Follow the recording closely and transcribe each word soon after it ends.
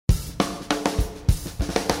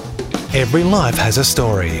Every life has a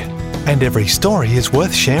story, and every story is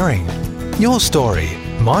worth sharing. Your story,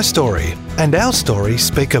 my story, and our story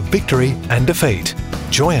speak of victory and defeat,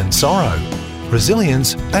 joy and sorrow,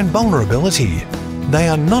 resilience and vulnerability. They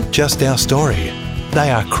are not just our story,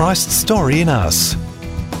 they are Christ's story in us.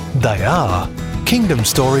 They are Kingdom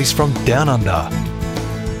Stories from Down Under.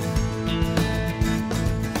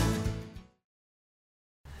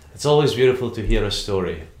 It's always beautiful to hear a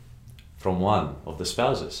story from one of the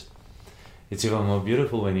spouses. It's even more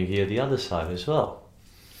beautiful when you hear the other side as well.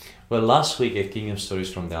 Well, last week at Kingdom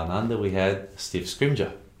Stories from Down Under, we had Steve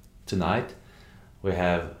Scrimger. Tonight, we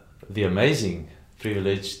have the amazing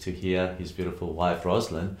privilege to hear his beautiful wife,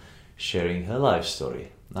 Rosalind, sharing her life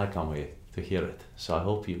story. I can't wait to hear it. So I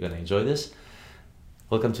hope you're going to enjoy this.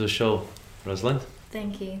 Welcome to the show, Rosalind.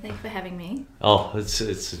 Thank you. Thank you for having me. Oh, it's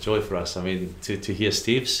a joy for us. I mean, to hear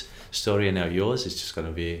Steve's story and now yours, it's just going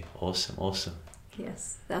to be awesome.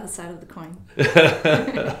 Yes, the other side of the coin.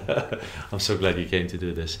 I'm so glad you came to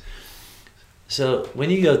do this. So when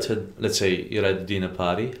you go to, let's say you're at a dinner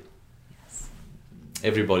party, Yes.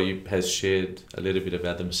 everybody has shared a little bit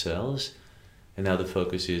about themselves and now the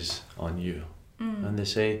focus is on you. And they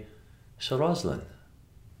say, so Rosalind,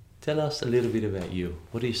 tell us a little bit about you.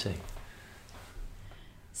 What do you say?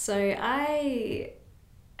 So I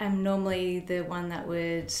am normally the one that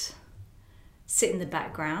would sit in the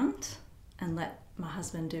background and let my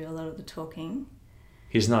husband do a lot of the talking.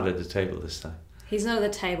 He's not at the table this time. He's not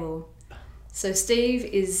at the table. So Steve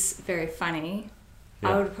is very funny. Yeah.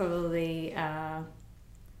 I would probably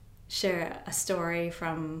share a story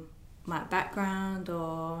from my background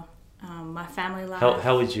or my family life.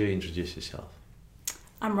 How would you introduce yourself?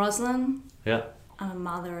 I'm Rosalind. Yeah. I'm a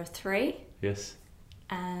mother of 3. Yes.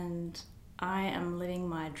 And I am living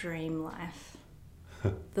my dream life.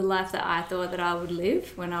 The life that I thought that I would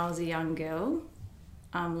live when I was a young girl.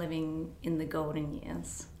 I'm living in the golden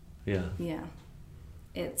years. Yeah. Yeah.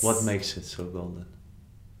 It's. What makes it so golden?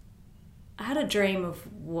 I had a dream of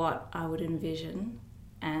what I would envision,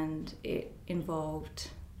 and it involved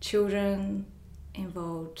children,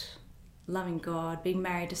 involved loving God, being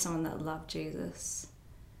married to someone that loved Jesus,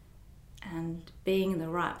 and being in the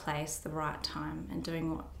right place, the right time, and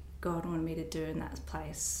doing what God wanted me to do in that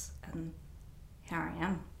place. And here I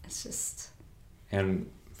am. It's just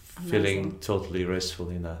And feeling amazing. totally restful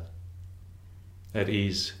in that. At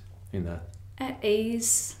ease in that. At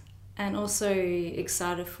ease and also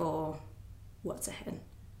excited for what's ahead.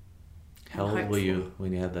 How And old were you hopeful.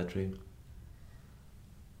 when you had that dream?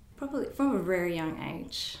 Probably from a very young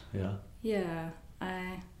age. Yeah. Yeah,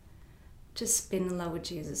 I just been in love with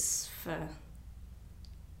Jesus for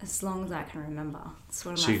as long as I can remember. It's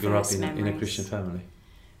one of So my you grew up first in a memories. Christian family?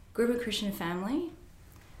 Grew up in a Christian family.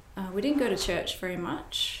 We didn't go to church very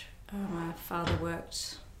much. My father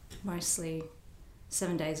worked mostly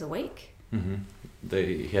 7 days a week. Mm-hmm.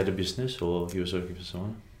 He had a business or he was working for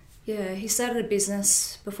someone? Yeah, he started a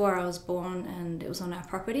business before I was born, and it was on our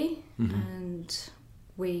property. Mhm. And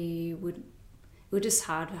we were just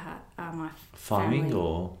hard for my Farming family.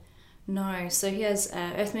 or? No, so he has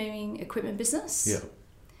an earth moving equipment business. Yeah.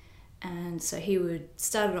 And so he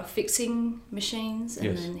started off fixing machines, and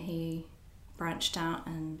Yes. then he branched out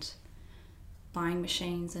and buying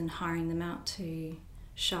machines and hiring them out to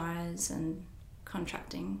shires and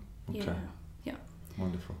contracting. Okay. Yeah.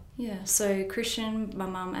 Wonderful. Yeah. So Christian, my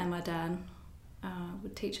mum and my dad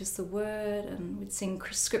would teach us the word, and we'd sing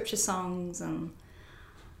scripture songs, and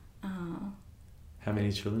How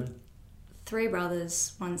many children? 3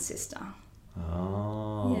 brothers, 1 sister.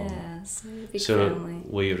 Oh. Yeah, so big So family.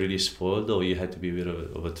 were you really spoiled or you had to be a bit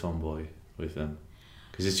of a tomboy with them?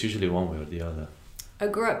 Because it's usually one way or the other. I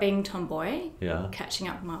grew up being tomboy, Yeah. catching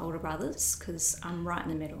up with my older brothers because I'm right in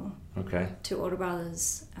the middle. Okay. 2 older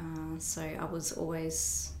brothers, so I was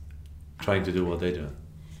always... Trying to do what they do.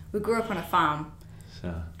 We grew up on a farm,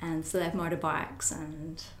 So and so they have motorbikes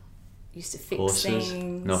and used to fix horses?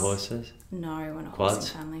 things. No horses? No, we're not a Quads?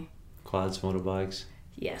 horsing family. Quads, motorbikes?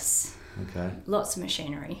 Yes, Okay. lots of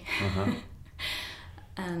machinery. Uh-huh.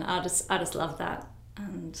 And I just love that.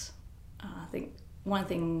 And I think one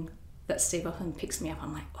thing that Steve often picks me up,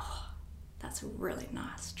 I'm like, oh, that's a really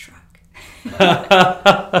nice truck.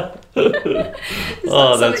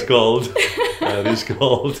 Oh, that's gold. That is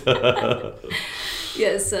gold. Yeah,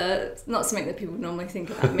 it's not something that people normally think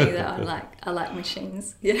about me, that I like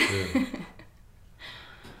machines. Yeah.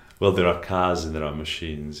 Well, there are cars and there are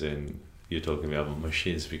machines, and you're talking about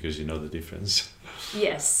machines because you know the difference.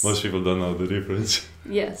 Yes. Most people don't know the difference.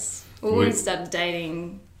 Yes. Well, when we started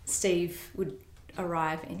dating, Steve would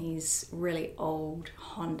arrive in his really old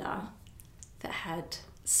Honda that had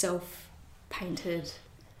self-painted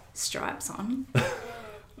stripes on.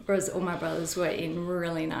 Whereas all my brothers were in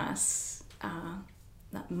really nice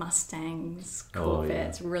like Mustangs,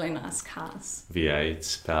 Corvettes, really nice cars.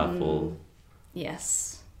 V8s, powerful.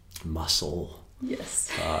 Yes. Muscle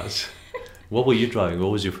Yes. cars. What were you driving?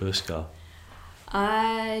 What was your first car?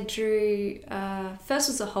 I drew, first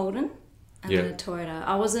was a Holden and then a Toyota.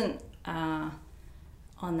 I wasn't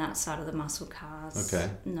on that side of the muscle cars. Okay.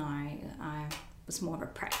 No, I was more of a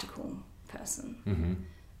practical person. Mm-hmm.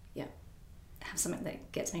 Yeah. Have something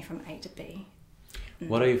that gets me from A to B.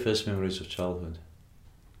 What are your first memories of childhood?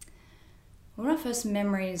 One of my first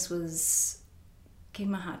memories was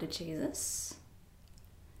giving my heart to Jesus.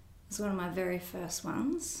 It was one of my very first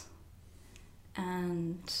ones.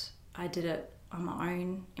 And I did it on my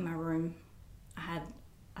own in my room. I had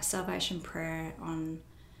a salvation prayer on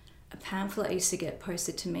a pamphlet I used to get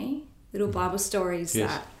posted to me, little Bible stories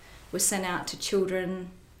that were sent out to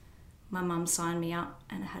children. My mum signed me up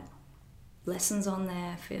and it had lessons on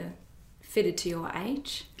there for fitted to your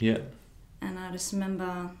age. Yeah. And I just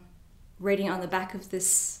remember reading on the back of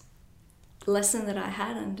this lesson that I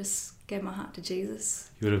had and just gave my heart to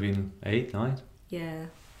Jesus. You would have been 8, 9? Yeah.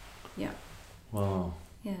 Yeah. Wow.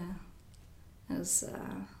 Yeah. It was...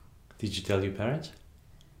 Did you tell your parents?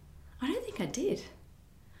 I don't think I did.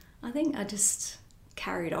 I think I just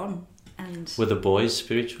carried on. And Were the boys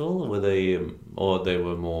spiritual? Were they, or they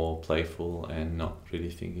were more playful and not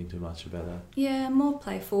really thinking too much about that? yeah, more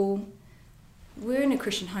playful. We're in a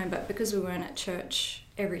Christian home, but because we weren't at church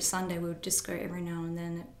every Sunday, we would just go every now and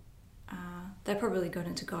then. They probably got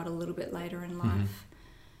into God a little bit later in life,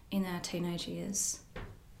 in our teenage years.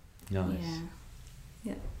 Nice.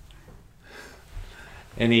 Yeah.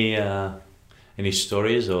 Yeah. Any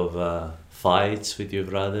stories of fights with your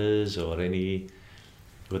brothers, or any?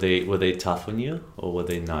 Were they tough on you, or were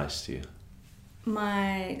they nice to you?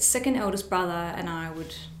 My second eldest brother and I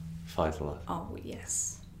would... Fight a lot. Oh,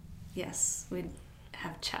 yes. Yes. We'd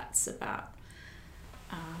have chats about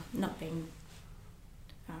not being...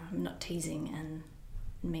 not teasing and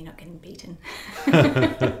me not getting beaten.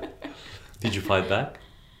 Did you fight back?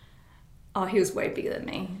 Oh, he was way bigger than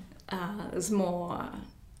me. It was more,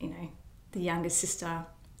 the younger sister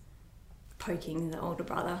poking the older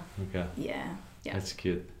brother. Okay. Yeah. That's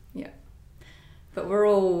cute. Yeah. But we're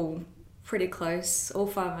all pretty close. All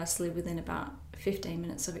 5 of us live within about 15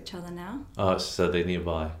 minutes of each other now. Oh, so they're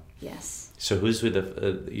nearby. Yes. So who's with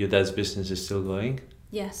your dad's business is still going?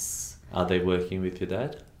 Yes. Are they working with your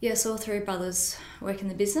dad? Yes, all 3 brothers work in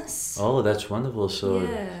the business. Oh, that's wonderful. So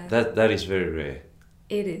Yeah. that is very rare.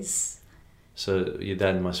 It is. So your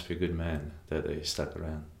dad must be a good man that they stuck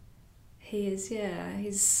around. He is, yeah.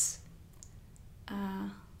 He's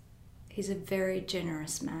a very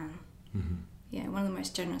generous man. Mm-hmm. Yeah, one of the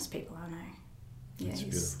most generous people I know. Yeah, That's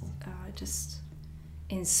he's beautiful. just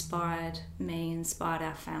inspired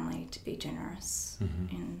our family to be generous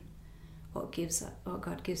in what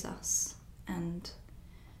God gives us. And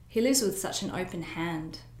he lives with such an open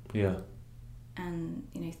hand. Yeah. And,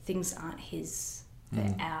 things aren't his,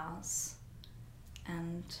 they're ours.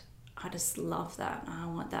 And I just love that. I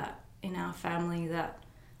want that in our family, that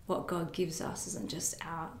what God gives us isn't just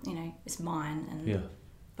it's mine. And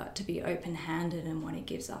but to be open-handed in what he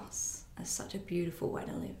gives us is such a beautiful way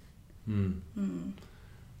to live. Mm.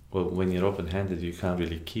 Well, when you're open-handed, you can't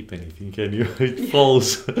really keep anything, can you? It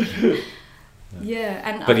falls.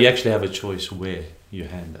 Yeah. But you actually have a choice where you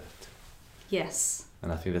hand it. Yes.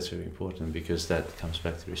 And I think that's very important, because that comes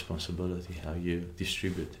back to responsibility, how you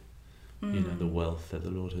distribute, the wealth that the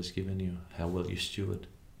Lord has given you, how well you steward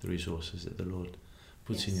the resources that the Lord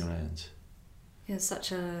puts in your hands. It's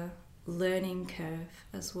such a learning curve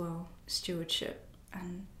as well, stewardship.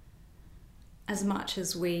 And as much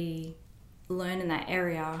as we learn in that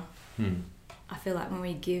area, I feel like when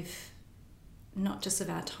we give not just of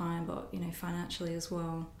our time, but, financially as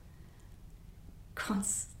well, God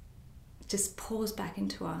just pours back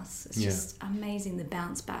into us. It's just amazing, the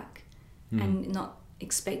bounce back, and not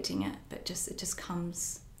expecting it, but it just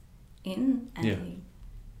comes in, and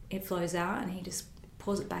it flows out, and he just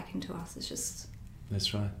pours it back into us. It's just...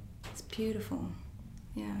 That's right. It's beautiful.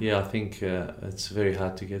 Yeah. Yeah, I think it's very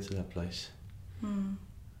hard to get to that place.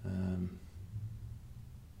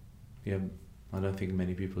 I don't think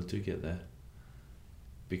many people do get there,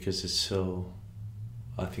 because it's so,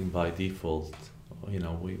 I think by default, we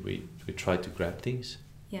try to grab things.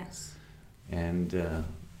 Yes. And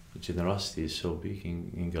generosity is so big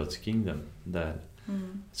in God's kingdom that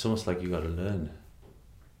it's almost like you got to learn,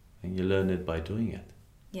 and you learn it by doing it.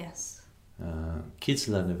 Yes. Kids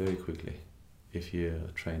learn it very quickly if you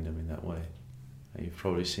train them in that way. And you've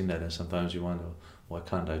probably seen that, and sometimes you wonder, why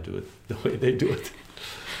can't I do it the way they do it?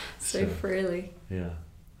 so freely. Yeah,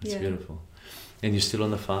 it's Yeah. beautiful. And you're still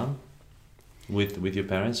on the farm with your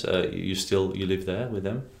parents? You live there with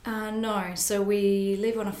them? No, so we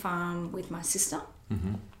live on a farm with my sister,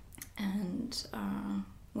 Mm-hmm. and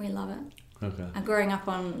we love it. Okay. Growing up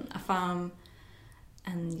on a farm,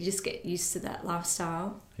 and you just get used to that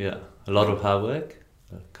lifestyle. Yeah, a lot of hard work,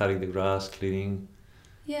 cutting the grass, cleaning.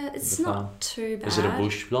 Yeah, it's The not farm. too bad. Is it a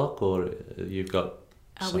bush block or you've got?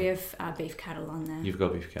 We have beef cattle on there. You've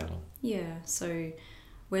got beef cattle. Yeah, so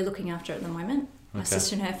we're looking after it at the moment. My Okay.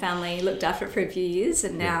 sister and her family looked after it for a few years,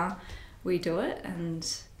 and Yeah. now we do it, and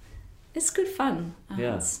it's good fun.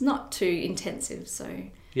 Yeah. It's not too intensive, so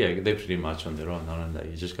Yeah, they're pretty much on their own, aren't they?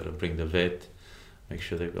 You just got to bring the vet, make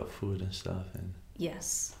sure they've got food and stuff.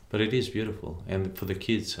 yes. But it is beautiful, and for the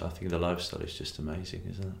kids, I think the lifestyle is just amazing,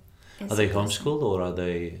 isn't it? It's Are they awesome. homeschooled or are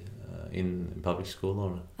they in public school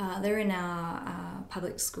or? They're in our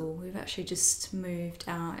public school. We've actually just moved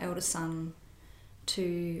our eldest son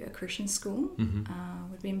to a Christian school.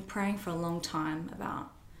 Mm-hmm. We've been praying for a long time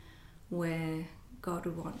about where God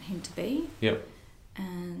would want him to be. Yep.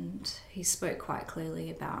 And he spoke quite clearly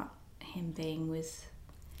about him being with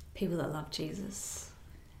people that love Jesus.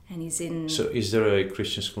 And he's in... So is there a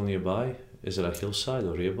Christian school nearby? Is it a Hillside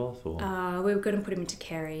or Rehoboth or? we're going to put him into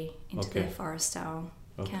Kerry, into Okay. the Forestdale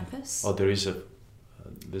campus. Oh, there's a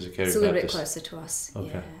Kerry It's a little bit Baptist. closer to us. Okay.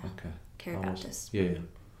 Yeah. Okay. Kerry I was- Baptist. Yeah.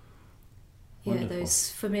 Yeah, Wonderful.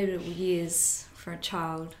 those formidable years for a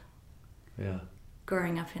child Yeah.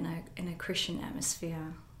 growing up in a Christian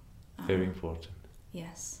atmosphere. Very important.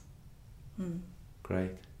 Yes. Mm.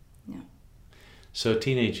 Great. Yeah. So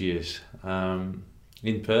teenage years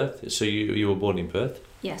in Perth. So you were born in Perth,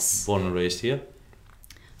 Yes. born and raised here.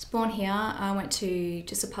 I was born here. I went to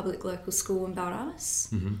just a public local school in Baldarvis,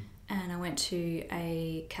 Mm-hmm. and I went to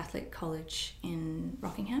a Catholic college in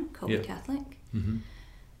Rockingham, Colby Yeah. Catholic, Mm-hmm.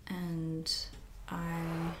 and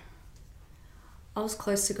I was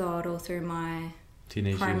close to God all through my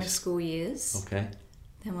Teenage primary years. school years. Okay.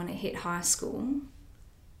 Then when it hit high school,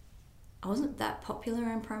 I wasn't that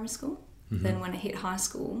popular in primary school. Mhm. Then when it hit high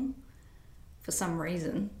school, for some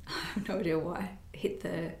reason, I have no idea why, it hit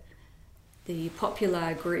the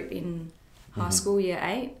popular group in high Mhm. school, year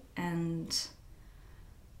 8, and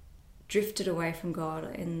drifted away from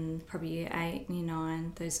God in probably year 8, year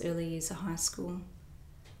 9, those early years of high school,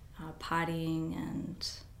 partying and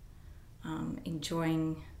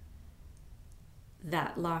enjoying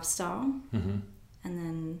that lifestyle. Mm-hmm. And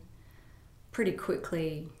then pretty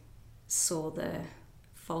quickly saw the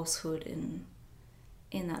falsehood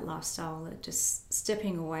in that lifestyle, that just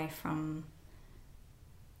stepping away from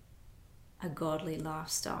a godly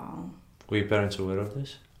lifestyle. Were your parents aware of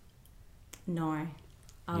this? No,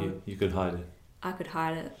 You could hide it. I could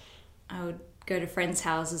hide it. I would go to friends'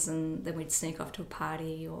 houses and then we'd sneak off to a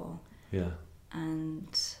party, Yeah.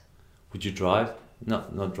 and Would you drive?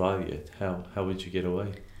 Not drive yet. How would you get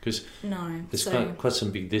away? Because no. there's So quite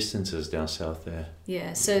some big distances down south there.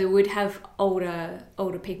 yeah, so we'd have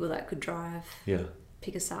older people that could drive, Yeah.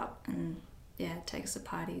 pick us up and take us to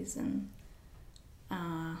parties, and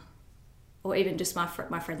or even just my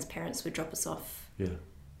friends' parents would drop us off. Yeah.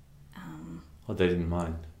 Oh, they didn't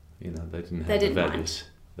mind. You know, they didn't They have the didn't mind. values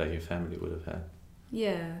that your family would have had.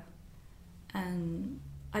 Yeah, and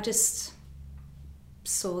I just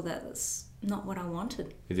saw that that's not what I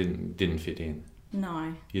wanted. It didn't fit in.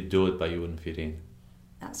 No, You'd do it, but you wouldn't fit in.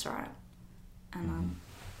 that's right. And Mhm.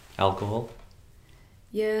 Alcohol?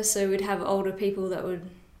 yeah, so we'd have older people that would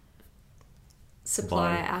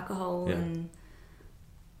supply Buy. alcohol, Yeah. and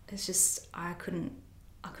it's just I couldn't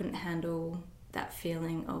handle that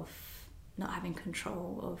feeling of not having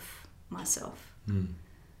control of myself. Mm.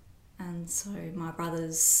 And so my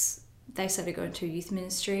brothers, they started going to youth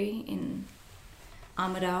ministry in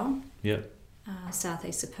Armidale, Yeah.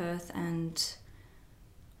 southeast of Perth, and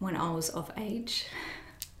when I was of age,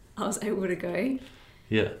 I was able to go,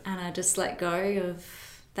 Yeah. and I just let go of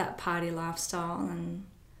that party lifestyle, and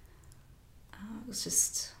it was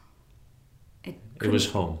just It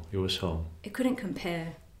was home. It was home. it couldn't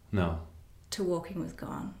compare No. to walking with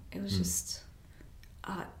God. It was just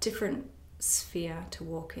a different sphere to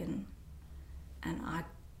walk in, and I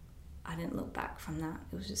didn't look back from that.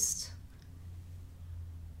 It was just,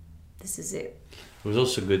 this is it. It was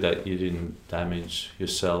also good that you didn't damage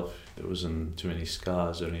yourself. There wasn't too many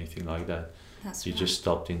scars or anything like that. That's You right. just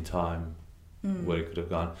stopped in time where it could have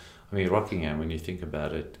gone. I mean, Rockingham, when you think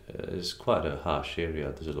about it, is quite a harsh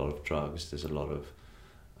area. There's a lot of drugs. There's a lot of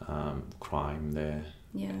crime there.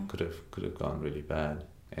 Yeah. Could have gone really bad,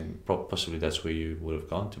 and possibly that's where you would have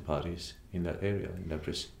gone to parties in that area, in that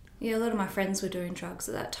prison. Yeah, a lot of my friends were doing drugs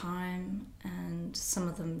at that time, and and some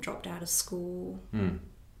of them dropped out of school.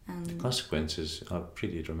 And Consequences are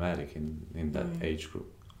pretty dramatic in that age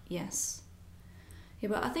group. yes. Yeah,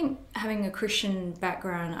 but I think having a Christian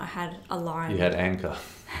background, I had a line. You had anchor.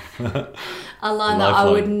 A line that I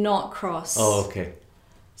Lifeline. would not cross. Oh, okay.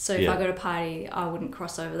 So if yeah. I go to a party, I wouldn't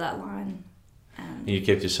cross over that line. And you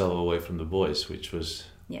kept yourself away from the boys, which was,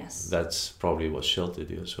 Yes. that's probably what sheltered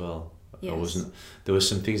you as well. Yes. There were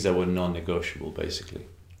some things that were non-negotiable, basically.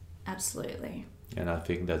 Absolutely. And I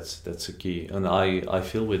think that's a key. And I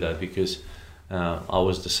feel with that because I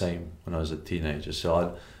was the same when I was a teenager.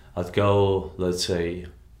 So I'd go, let's say,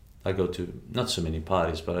 I go to not so many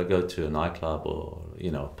parties, but I go to a nightclub or,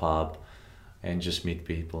 a pub and just meet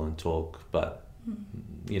people and talk. But,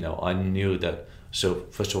 I knew that, so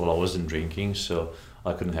first of all, I wasn't drinking, so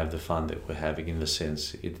I couldn't have the fun that we're having in the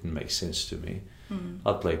sense it didn't make sense to me.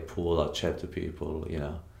 I'd play pool, I'd chat to people,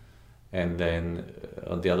 And then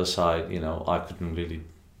on the other side, I couldn't really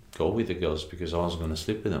go with the girls because I was going to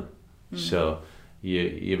sleep with them. So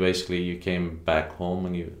you basically, you came back home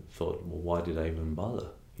and you thought, well, why did I even bother?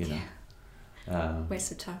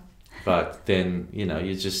 Waste of time. But then,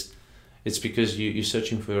 it's because you're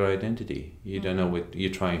searching for your identity. You don't know what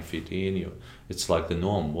you're trying to fit in. It's like the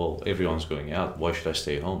norm. Well, everyone's going out. Why should I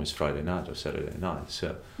stay home? It's Friday night or Saturday night.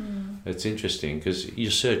 So it's interesting because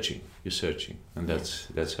you're searching, and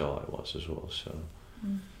that's how I was as well. So,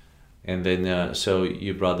 and then so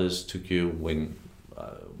your brothers took you when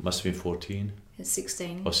must have been 14.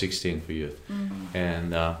 16. Or 16 for youth,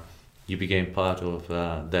 and you became part of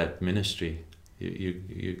that ministry.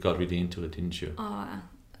 You got really into it, didn't you? Oh,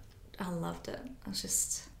 I loved it. I was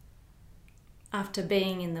just, after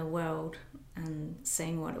being in the world and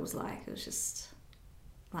seeing what it was just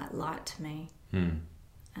like light to me.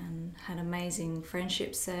 And had amazing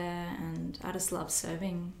friendships there, and I just loved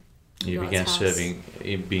serving. You began serving,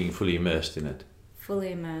 being fully immersed in it.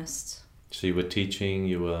 Fully immersed. So you were teaching,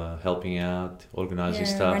 you were helping out, organising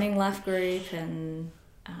stuff. Running life group and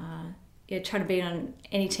trying to be on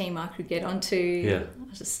any team I could get onto. Yeah. I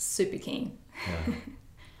was just super keen. Yeah.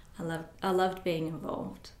 I loved being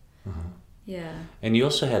involved. Yeah. And you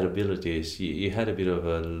also had abilities. You had a bit of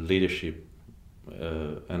a leadership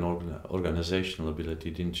and organizational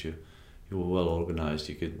ability, didn't you? You were well organised.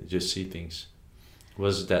 You could just see things.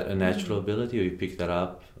 Was that a natural ability, or you picked that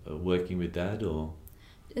up working with Dad, or?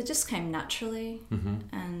 It just came naturally,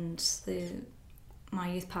 and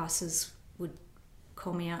my youth pastors would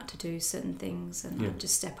call me out to do certain things, and I'd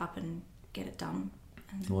just step up and get it done.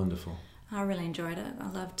 And wonderful. I really enjoyed it. I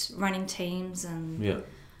loved running teams, and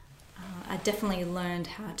I definitely learned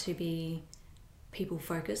how to be people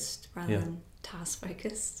focused rather than task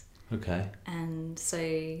focused. Okay. And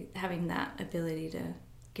so having that ability to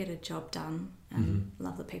get a job done and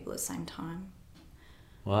love the people at the same time.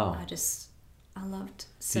 Wow. I loved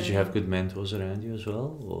Did you have good mentors around you as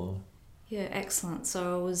well, or? Yeah, excellent.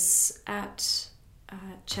 So I was at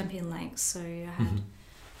Champion Lakes, so I had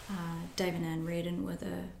Dave and Ann Reardon were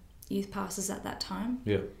the youth pastors at that time.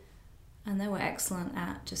 Yeah. And they were excellent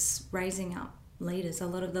at just raising up leaders. A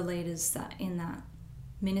lot of the leaders that in that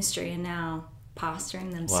ministry are now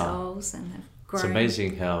pastoring themselves and have grown. It's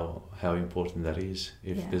amazing how important that is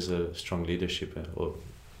if there's a strong leadership or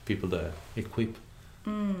people that equip.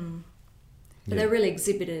 But they really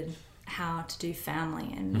exhibited how to do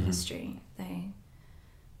family and ministry. They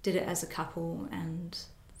did it as a couple, and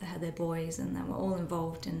they had their boys, and they were all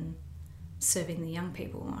involved in serving the young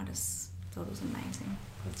people. I just thought it was amazing.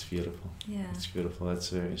 That's beautiful. Yeah. That's beautiful. That's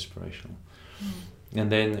very inspirational.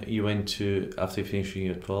 And then you went to, after finishing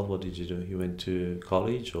your 12, what did you do? You went to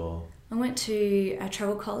college, or? I went to a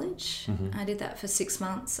travel college. I did that for 6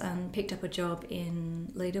 months and picked up a job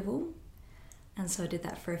in Leederville. And so I did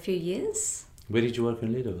that for a few years. Where did you work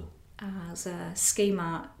in Leederville? It was a ski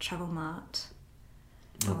mart, travel mart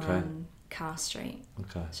on Carr Street.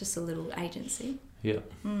 Okay. It's just a little agency. Yeah.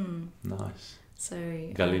 Nice. So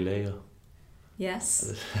Galileo.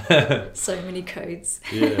 Yes. So many codes.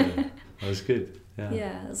 Yeah, that was good. Yeah.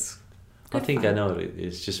 Yeah, it was good. I think fun. I know it.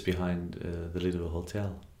 It's just behind the Leederville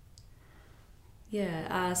Hotel.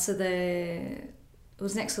 Yeah. So it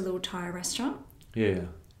was next to a little Thai restaurant. Yeah.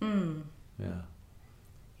 Yeah.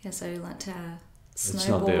 Yeah. So we learnt to snowboard. It's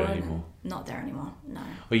not there anymore. Not there anymore. No.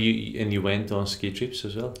 Oh, you went on ski trips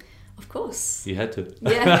as well? Of course. You had to.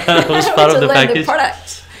 Yeah. It was part of the package. The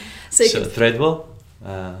product. So Threadwell?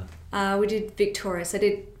 We did Victoria. So I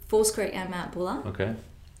did Falls Creek and Mount Buller. Okay.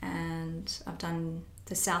 And I've done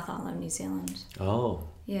the South Island of New Zealand. Oh.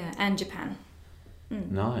 Yeah, and Japan.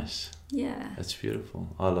 Nice. Yeah. That's beautiful.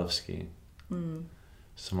 I love skiing.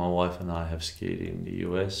 So my wife and I have skied in the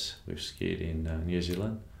US. We've skied in New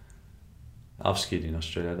Zealand. I've skied in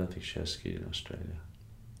Australia. I don't think she has skied in Australia,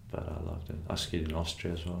 but I loved it. I skied in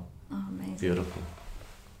Austria as well. Oh, amazing. Beautiful.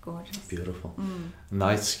 Gorgeous. Beautiful. Mm.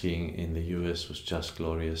 Night skiing in the US was just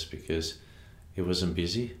glorious because it wasn't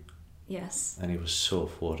busy Yes. and it was so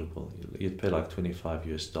affordable. You'd pay like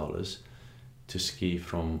 $25 to ski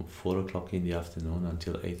from 4 o'clock in the afternoon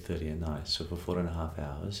until 8:30 at night, so for 4.5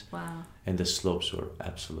 hours. Wow. And the slopes were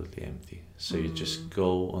absolutely empty. So you just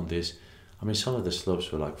go on this. I mean, some of the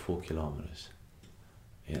slopes were like 4 kilometers.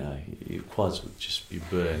 You know, your quads would just be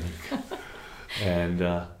burning. And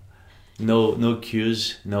no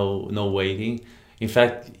queues, no waiting. In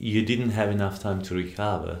fact, you didn't have enough time to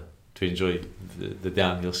recover to enjoy the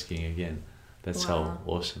downhill skiing again. That's Wow.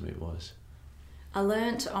 how awesome it was. I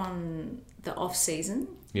learnt on the off season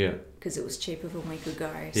Yeah. because it was cheaper when we could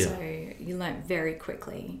go. Yeah. So you learnt very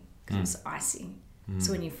quickly because it was icy.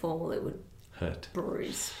 So when you fall, it would Hurt.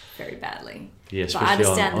 bruise very badly. Yeah, But I especially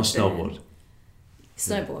understand on the snowboard. burn.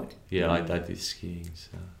 Snowboard. Yeah, I did skiing,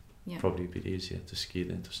 so Yeah. probably a bit easier to ski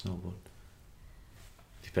than to snowboard.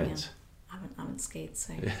 Depends. I haven't skied,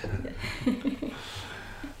 so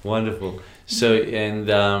Wonderful. So, and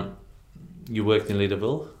you worked in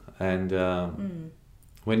Leederville, and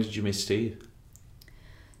when did you meet Steve?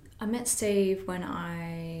 I met Steve when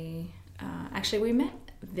actually we met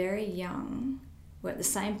very young. We were at the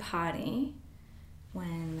same party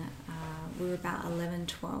when we were about 11,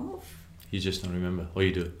 12. You just don't remember, or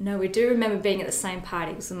you do? No, we do remember being at the same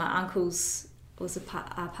party because my uncle's was a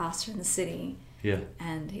pastor in the city, Yeah.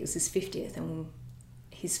 and it was his 50th, and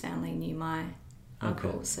his family knew my uncle,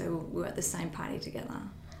 Okay. so we were at the same party together.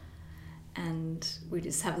 And we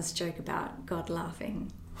just have this joke about God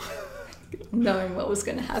laughing, knowing what was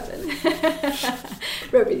going to happen.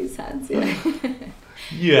 Rubbing his hands, yeah.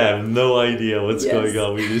 You have no idea what's Yes. going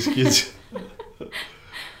on with these kids.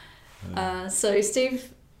 So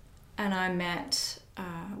Steve and I met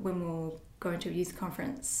when we were going to a youth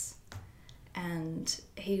conference, and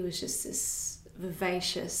he was just this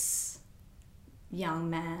vivacious young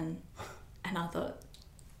man, and I thought,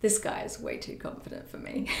 this guy is way too confident for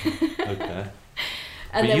me. Okay.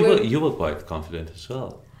 And But then you were quite confident as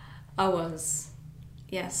well. I was,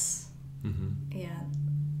 yes, yeah.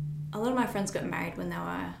 A lot of my friends got married when they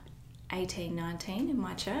were 18, 19 in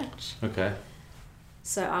my church. Okay.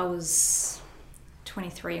 So I was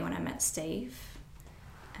 23 when I met Steve,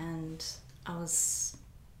 and I was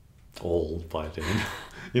Old by then,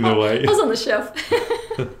 in a way. I was on the shelf.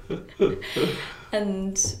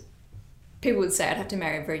 And people would say I'd have to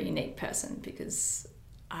marry a very unique person because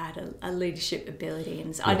I had a leadership ability,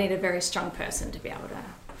 and I need a very strong person to be able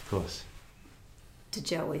Of course. to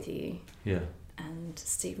gel with you. Yeah. And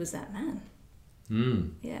Steve was that man.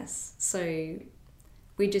 Mm. Yes. So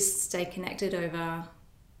we just stayed connected over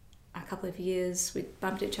a couple of years. We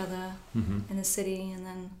bumped each other in the city, and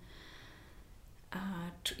then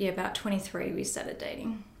about 23 we started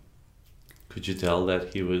dating. Could you tell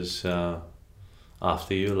that he was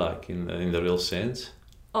after you, like in the real sense?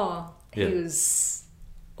 Oh, Yeah. he was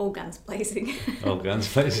all guns blazing. All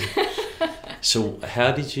guns blazing. So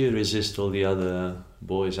how did you resist all the other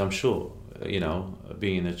boys? I'm sure,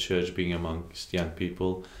 being in a church, being amongst young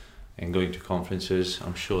people and going to conferences,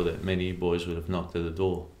 I'm sure that many boys would have knocked at the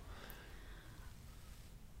door.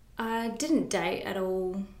 I didn't date at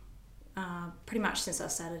all. Pretty much since I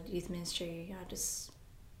started youth ministry, I just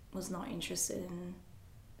was not interested in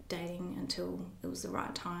dating until it was the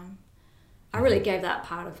right time. I really gave that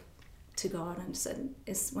part to God and said,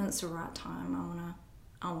 when it's the right time,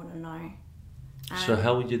 I wanna know. So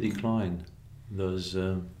how would you decline those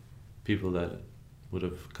people that would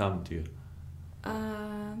have come to you?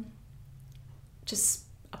 Just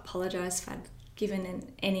apologise if I'd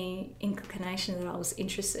given any inclination that I was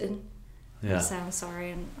interested. Yeah. Say I'm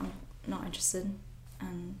sorry and I'm not interested,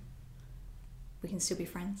 and we can still be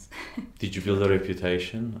friends. Did you build a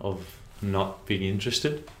reputation of not being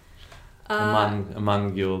interested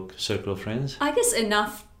among your circle of friends? I guess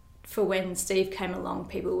enough for when Steve came along,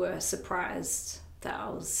 people were surprised that I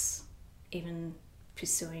was even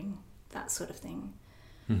pursuing that sort of thing.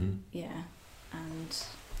 Mm-hmm. Yeah, and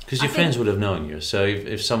Because your friends would have known you. So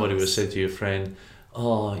if somebody would say to your friend,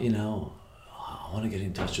 "Oh, I want to get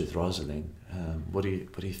in touch with Rosalind. What do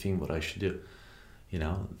you think? What I should do?"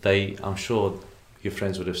 I'm sure your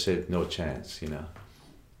friends would have said, "No chance,"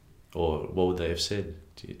 Or what would they have said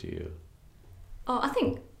to you? Oh, I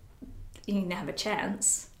think you can have a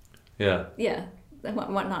chance. Yeah. Yeah, they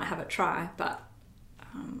might not have a try, but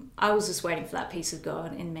I was just waiting for that peace of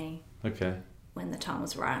God in me Okay. when the time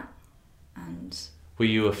was right. And Were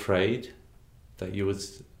you afraid that you would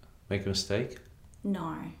make a mistake?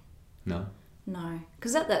 no, No.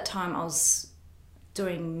 because at that time I was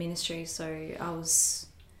doing ministry. So I was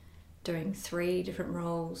doing 3 different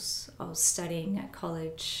roles. I was studying at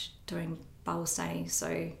college, doing Bible study.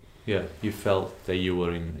 So Yeah, you felt that you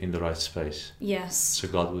were in the right space. yes, So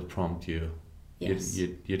God would prompt you. yes,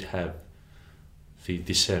 You'd have the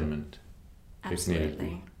discernment.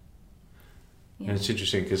 absolutely. And Yeah. it's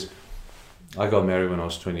interesting because I got married when I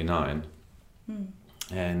was 29, Mm.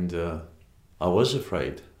 and I was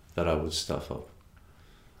afraid that I would stuff up.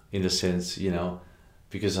 In the sense,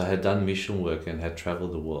 because I had done mission work and had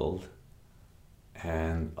traveled the world,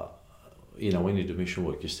 and when you do mission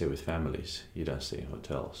work, you stay with families. You don't stay in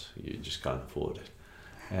hotels. You just can't afford it.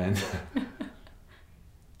 And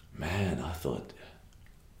man, I thought,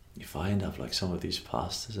 if I end up like some of these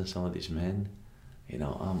pastors and some of these men,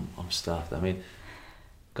 I'm stuffed. I mean,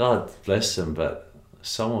 God bless them, but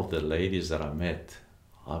some of the ladies that I met,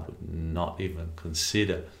 I would not even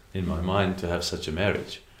consider in my mind to have such a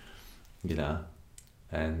marriage,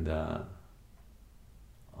 and I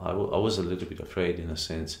was a little bit afraid in a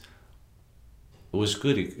sense. It was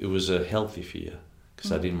good. It was a healthy fear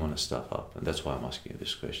because I didn't want to stuff up, and that's why I'm asking you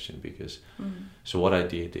this question. Because so what I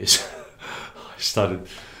did is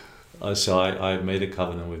I made a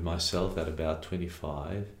covenant with myself at about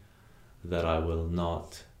 25 that I will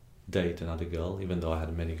not date another girl, even though I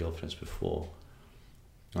had many girlfriends before,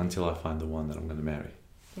 until I find the one that I'm going to marry.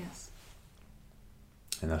 Yes.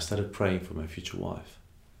 And I started praying for my future wife.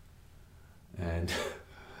 And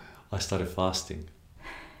I started fasting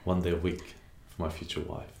 1 day a week for my future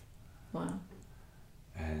wife. Wow.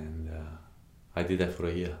 And I did that for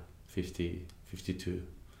a year, 52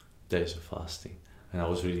 days of fasting. And I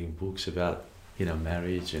was reading books about,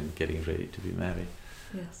 marriage and getting ready to be married.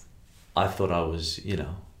 Yes. I thought I was,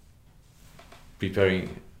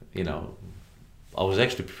 preparing, I was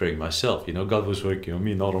actually preparing myself, God was working on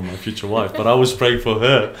me, not on my future wife, but I was praying for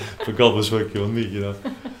her, but God was working on me,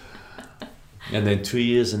 And then 2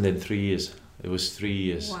 years and then 3 years. It was 3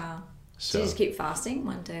 years. Wow. So you just keep fasting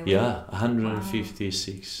 1 day a week? yeah,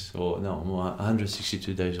 156 or no, more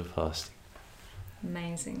 162 days of fasting.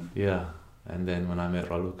 Amazing. Yeah. And then when I met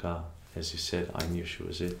Raluca, as you said, I knew she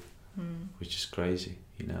was it, which is crazy.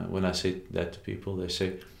 When I say that to people, they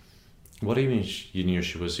say, "What do you mean you knew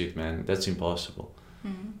she was it, man? That's impossible."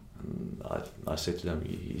 And I said to them,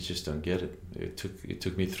 "You just don't get it. It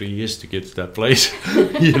took me 3 years to get to that place,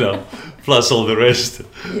 plus all the rest."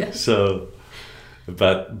 Yeah. So,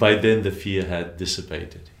 but by then the fear had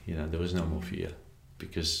dissipated. There was no more fear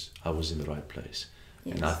because I was in the right place.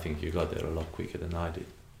 Yes. And I think you got there a lot quicker than I did,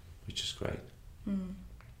 which is great.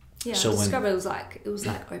 Yeah, So describe it was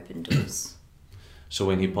like open doors. So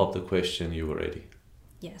when he popped the question, you were ready.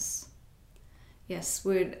 Yes. Yes,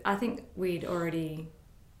 I think we'd already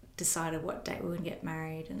decided what date we would get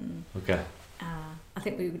married, and Okay. I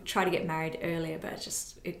think we would try to get married earlier, but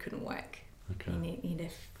it couldn't work. Okay.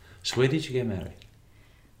 So where did you get married?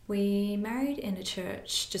 We married in a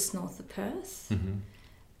church just north of Perth,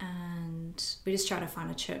 and we just tried to find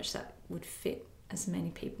a church that would fit as many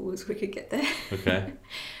people as we could get there. Okay.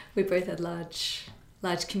 We both had large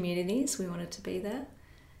communities. We wanted to be there,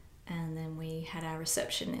 and then we had our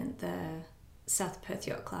reception in the South Perth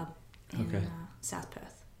Yacht Club in South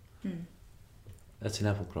Perth. That's in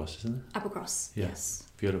Applecross, isn't it? Applecross. Yeah. Yes.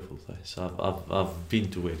 Beautiful place. I've been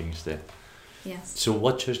to weddings there. Yes. So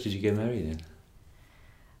what church did you get married in?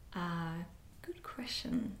 Good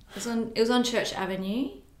question. It was on Church Avenue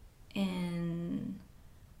in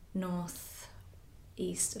north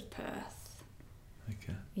east of Perth.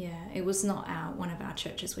 Okay. Yeah, it was not one of our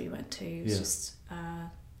churches we went to. It was Yeah. just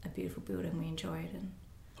a beautiful building we enjoyed, and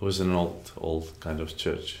It was an old kind of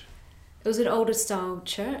church. it was an older style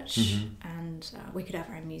church, and we could have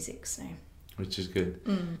our own music. So. Which is good.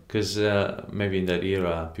 Because maybe in that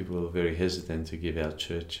era, people were very hesitant to give out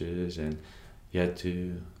churches, and you had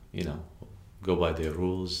to, go by their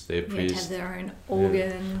rules, their You had to priest. have their own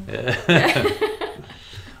organ. Yeah.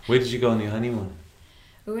 Where did you go on your honeymoon?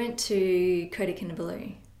 We went to Kota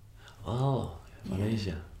Kinabalu. Oh,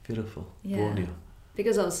 Malaysia. Beautiful. Yeah. Borneo.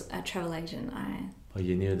 Because I was a travel agent, I Oh,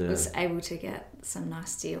 you knew the... was able to get some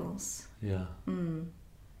nice deals. Yeah.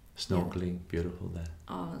 Snorkeling. Beautiful there.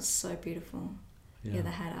 Oh, it was so beautiful. Yeah,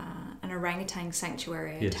 they had an orangutan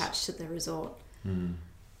sanctuary Yes. attached to the resort. And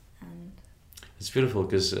It's beautiful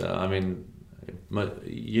because, did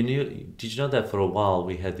you know that for a while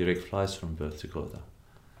we had direct flights from Perth to Kota?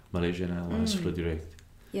 Malaysian Airlines flew direct.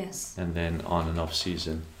 yes. And then on and off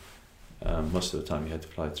season, most of the time you had to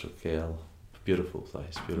fly through KL. Beautiful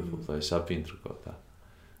place. I've been through Kota.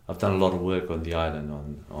 I've done a lot of work on the island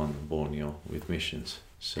on Borneo with missions.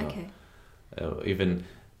 So Okay. even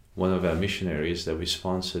one of our missionaries that we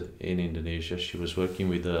sponsored in Indonesia, she was working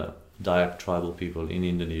with the Dayak tribal people in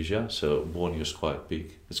Indonesia. So Borneo is quite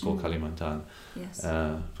big. It's called Kalimantan Yes.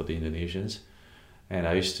 for the Indonesians. And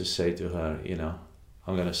I used to say to her,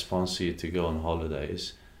 I'm going to sponsor you to go on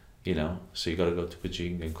holidays, so you got to go to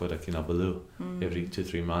Kuching and Kota Kinabalu every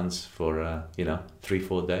 2-3 months for,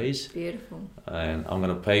 3-4 days. Beautiful. And I'm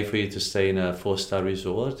going to pay for you to stay in a 4-star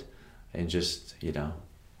resort and just,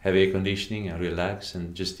 have air conditioning and relax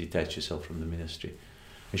and just detach yourself from the ministry.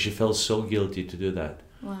 And she felt so guilty to do that.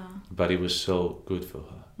 Wow. But it was so good for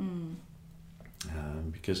her.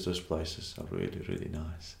 Because those places are really, really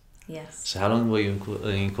nice. Yes. So how long were you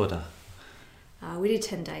in Kota? We did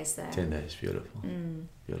 10 days there. 10 days, beautiful.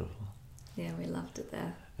 Beautiful. Yeah, we loved it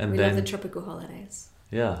there. And we then, love the tropical holidays.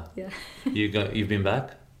 Yeah. Yeah. You've been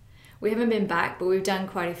back? We haven't been back, but we've done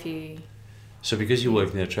quite a few. So because you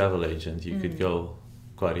work in a travel agent, you could go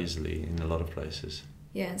quite easily in a lot of places.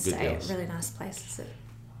 Yeah, and Good stay at deals. really nice places at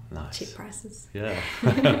Nice. cheap prices. Yeah.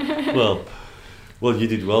 Well, you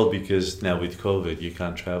did well because now with COVID you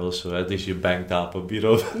can't travel, so at least you banked up a bit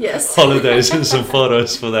of Yes. holidays and some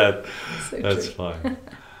photos for that. So That's true. fine.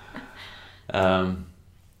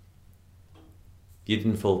 You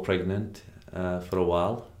didn't fall pregnant for a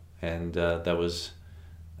while, and that was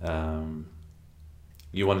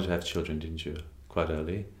you wanted to have children, didn't you? Quite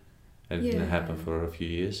early, and it didn't happen Yeah. for a few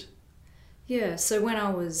years. Yeah, so when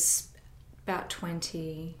I was about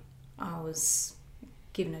 20, I was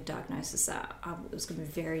given a diagnosis that it was going to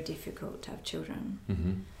be very difficult to have children.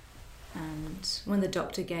 Mm-hmm. And when the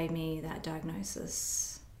doctor gave me that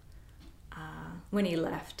diagnosis, when he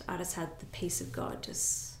left, I just had the peace of God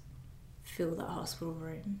just fill that hospital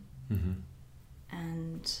room. Mm-hmm.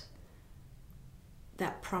 And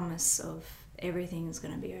that promise of everything is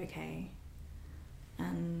going to be okay.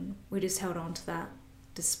 And we just held on to that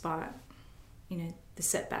despite, the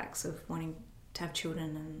setbacks of wanting to have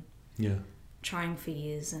children and Yeah. trying for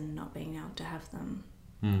years and not being able to have them.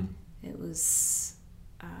 Mm. It was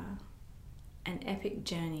an epic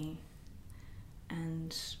journey,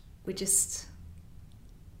 and we just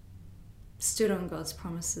stood on God's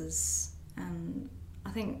promises. And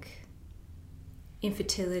I think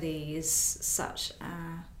infertility is such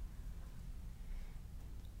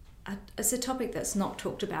it's a topic that's not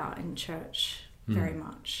talked about in church very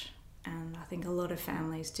much, and I think a lot of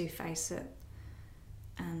families do face it,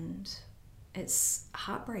 and it's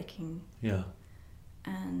heartbreaking. Yeah.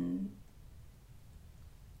 And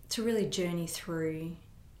to really journey through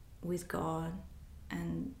with God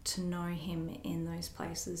and to know Him in those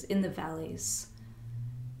places, in the valleys,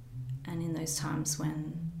 and in those times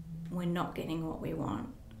when we're not getting what we want,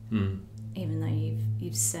 even though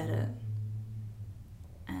you've said it,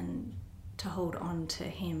 and to hold on to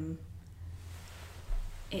Him,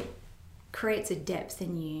 it creates a depth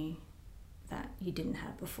in you that you didn't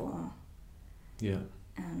have before. Yeah.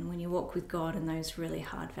 And when you walk with God in those really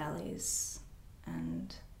hard valleys,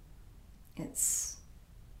 and it's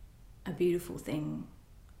a beautiful thing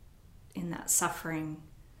in that suffering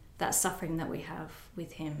that we have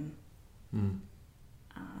with Him.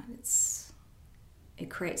 It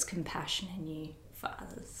creates compassion in you for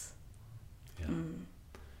others. Yeah.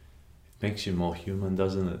 It makes you more human,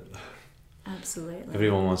 doesn't it? Absolutely.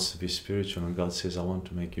 Everyone wants to be spiritual, and God says, I want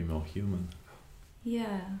to make you more human.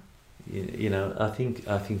 Yeah. I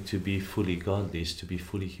think to be fully godly is to be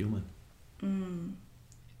fully human. Do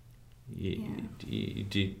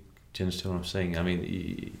you understand what I'm saying? I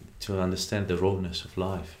mean, to understand the rawness of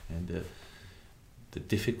life and the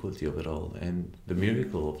difficulty of it all and the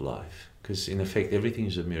miracle of life. Because in effect, everything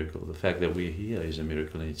is a miracle. The fact that we're here is a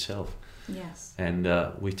miracle in itself. Yes. And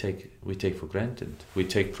we take for granted. We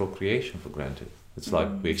take procreation for granted. It's like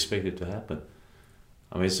we expect it to happen.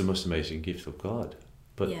 I mean, it's the most amazing gift of God.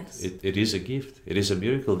 But yes. it is a gift. It is a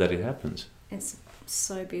miracle that it happens. It's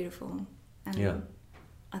so beautiful. And Yeah.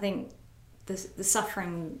 I think the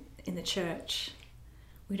suffering in the church,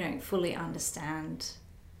 we don't fully understand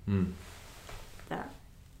that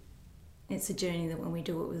it's a journey that when we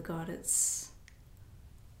do it with God, it's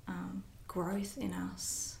growth in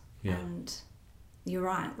us. Yeah. And you're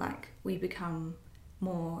right, like we become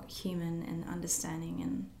more human and understanding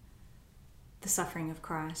in the suffering of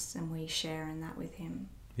Christ, and we share in that with Him.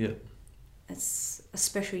 Yeah. It's a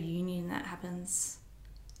special union that happens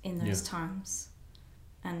in those times,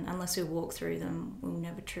 and unless we walk through them, we'll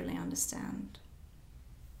never truly understand.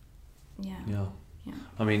 Yeah.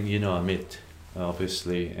 I mean, Amit,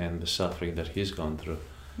 obviously, and the suffering that he's gone through.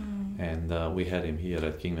 And we had him here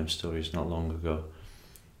at Kingdom Stories not long ago.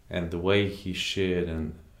 And the way he shared,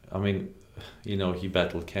 and I mean, he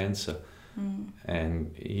battled cancer.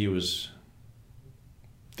 And he was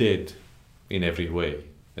dead in every way,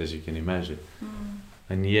 as you can imagine.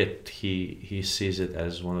 And yet he sees it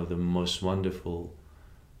as one of the most wonderful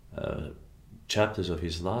chapters of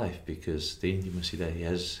his life, because the intimacy that he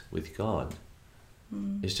has with God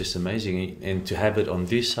is just amazing. And to have it on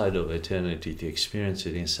this side of eternity, to experience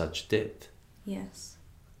it in such depth, Yes.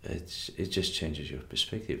 it just changes your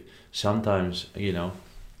perspective. Sometimes,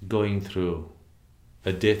 going through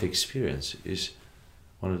a death experience is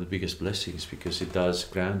one of the biggest blessings, because it does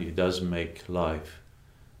ground you, it does make life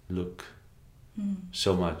look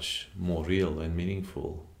so much more real and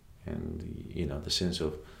meaningful, and the sense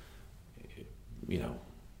of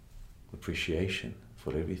appreciation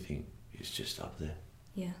for everything is just up there.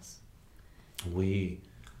 Yes. We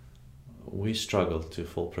struggled to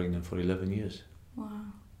fall pregnant for 11 years, Wow.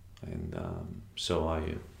 and so I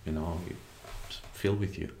feel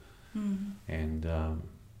with you. And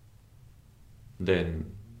then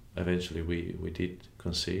eventually we did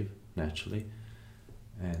conceive naturally,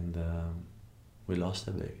 and we lost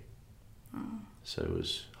the baby. So it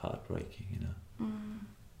was heartbreaking,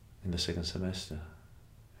 in the second semester.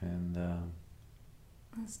 And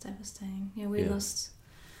That's devastating. Yeah, we lost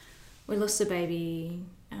a baby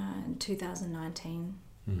in 2019,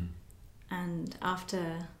 and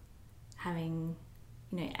after having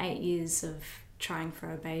 8 years of trying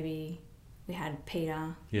for a baby, we had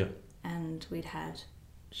Peter, and we'd had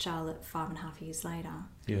Charlotte 5.5 years later.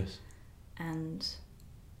 Yes. And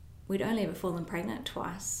we'd only ever fallen pregnant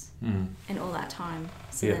twice in all that time.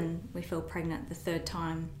 So then we fell pregnant the third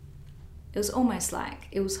time. It was almost like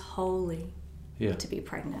it was holy to be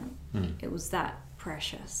pregnant. It was that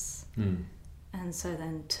precious. And so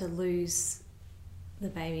then to lose the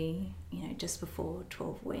baby, just before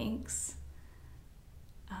 12 weeks,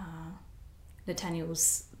 Nathaniel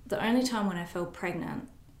was the only time when I fell pregnant.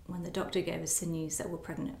 When the doctor gave us the news that we're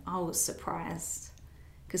pregnant, I was surprised,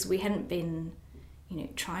 because we hadn't been,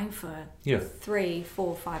 trying for 3,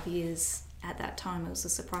 4, 5 years at that time. It was a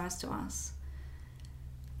surprise to us.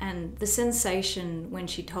 And the sensation when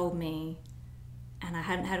she told me, and I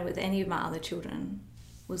hadn't had it with any of my other children,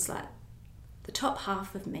 was that the top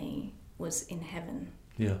half of me was in heaven,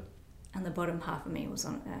 and the bottom half of me was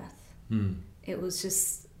on earth. It was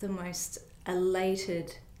just the most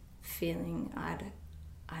elated feeling I'd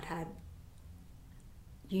had,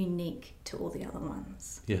 unique to all the other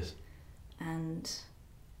ones. Yes. And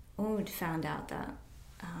when we'd found out that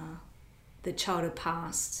the child had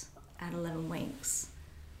passed at 11 weeks,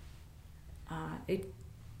 it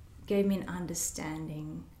gave me an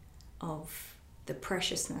understanding of the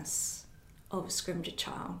preciousness of a Scrimgeour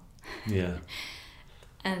child. Yeah.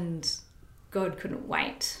 And God couldn't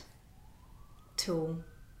wait till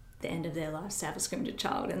the end of their lives to have a Scrimgeour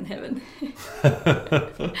child in heaven.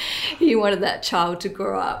 He wanted that child to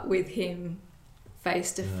grow up with him,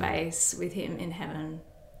 face to face with him in heaven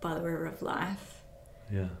by the river of life.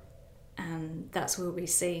 Yeah. And that's where we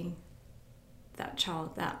see that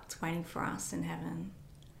child that's waiting for us in heaven.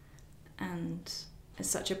 And it's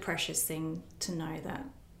such a precious thing to know that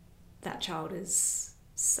that child is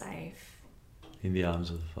safe, In the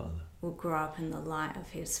arms of the Father. will grow up in the light of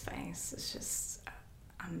his face. It's just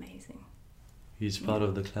amazing. He's part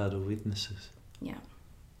of the cloud of witnesses. Yeah.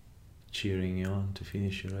 Cheering you on to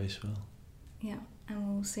finish your race well. Yeah. And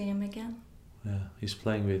we'll see him again. Yeah. He's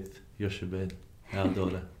playing with Yoshebed, our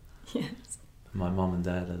daughter. Yes. My mom and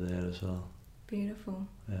dad are there as well. Beautiful.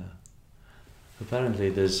 Yeah. Apparently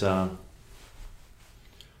there's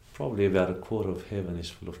probably about a quarter of heaven is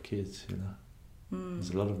full of kids,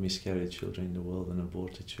 There's a lot of miscarried children in the world and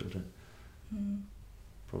aborted children.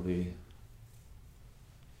 Probably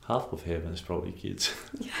half of heaven is probably kids.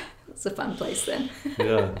 Yeah, it's a fun place then.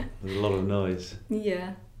 Yeah, there's a lot of noise.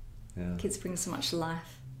 Yeah. Yeah. Kids bring so much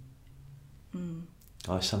life.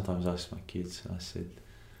 I sometimes ask my kids, I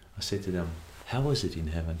said to them, how was it in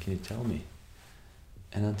heaven? Can you tell me?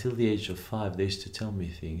 And until the age of 5, they used to tell me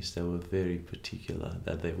things that were very particular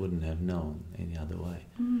that they wouldn't have known any other way.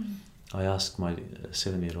 I asked my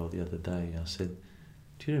 7-year-old the other day, I said,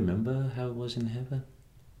 do you remember how it was in heaven?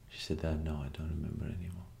 She said, no, I don't remember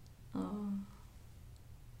anymore. Oh,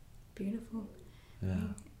 beautiful. Yeah.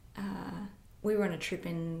 We were on a trip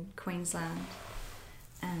in Queensland,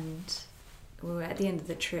 and we were at the end of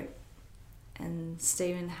the trip, and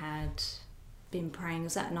Stephen had been praying. It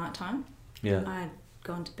was at night time. Yeah. I had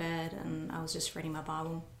gone to bed and I was just reading my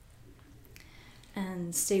Bible,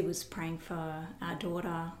 and Steve was praying for our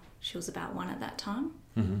daughter. She was about 1 at that time.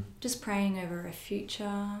 Just praying over her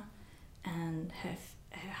future and her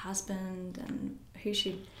husband and who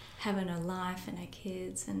she'd have in her life and her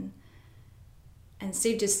kids, and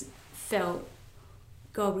Steve just felt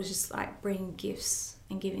God was just like bringing gifts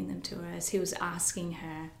and giving them to her as he was asking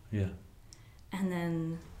her. Yeah. And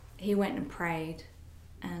then he went and prayed,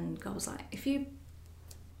 and God was like, if you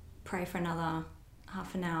pray for another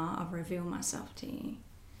half an hour, I'll reveal myself to you.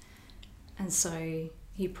 And so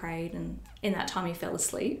he prayed, and in that time he fell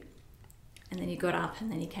asleep, and then he got up,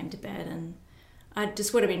 and then he came to bed. And I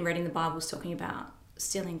just would have been reading the Bibles talking about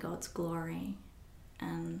stealing God's glory,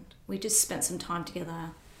 and we just spent some time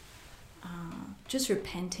together just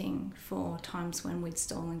repenting for times when we'd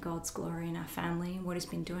stolen God's glory in our family and what he's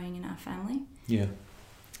been doing in our family. Yeah.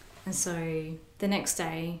 And so the next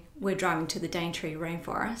day we're driving to the Daintree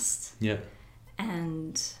rainforest. Yeah.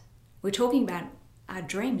 And we're talking about our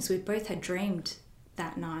dreams. We both had dreamed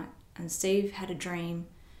that night, and Steve had a dream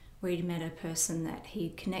where he'd met a person that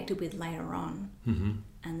he'd connected with later on, Mm-hmm.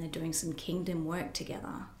 and they're doing some kingdom work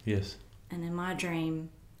together. Yes. And in my dream,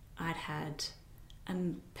 I'd had a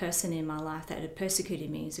person in my life that had persecuted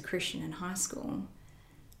me as a Christian in high school,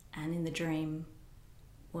 and in the dream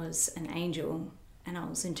was an angel, and I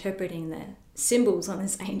was interpreting the symbols on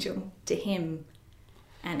this angel to him.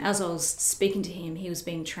 And as I was speaking to him, he was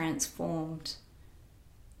being transformed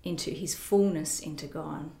into his fullness into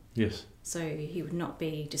God. Yes. So he would not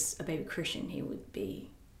be just a baby Christian, he would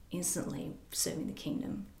be instantly serving the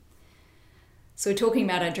kingdom. So we're talking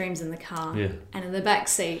about our dreams in the car. Yeah. And in the back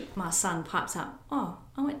seat, my son pipes up, oh,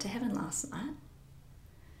 I went to heaven last night.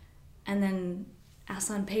 And then our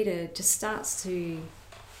son Peter just starts to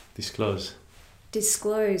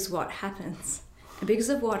disclose what happens. And because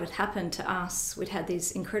of what had happened to us, we'd had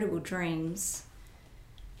these incredible dreams.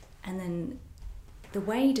 And then the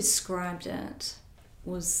way he described it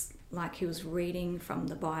was like he was reading from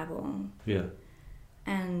the Bible. Yeah.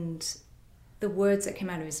 And the words that came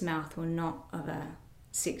out of his mouth were not of a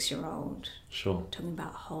 6-year-old. Sure. Talking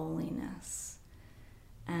about holiness.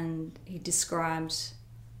 And he described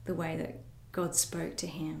the way that God spoke to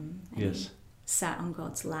him. And Yes. he sat on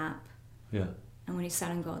God's lap. Yeah. And when he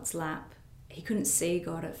sat on God's lap, he couldn't see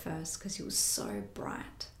God at first because he was so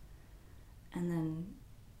bright. And then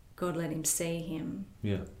God let him see him.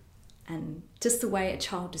 Yeah. And just the way a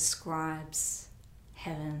child describes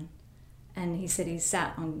heaven. And he said he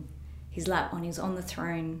sat on his lap when he was on the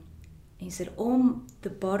throne. And he said all the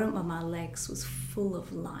bottom of my legs was full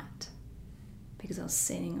of light because I was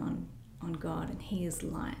sitting on God, and he is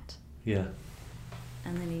light. Yeah.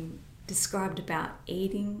 And then he described about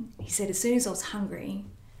eating. He said as soon as I was hungry,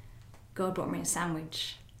 God brought me a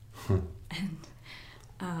sandwich.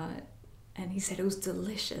 And he said it was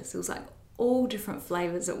delicious. It was like all different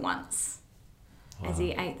flavors at once. Wow. As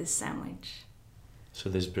he ate this sandwich. So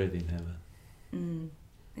there's bread in heaven.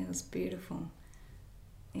 It was beautiful.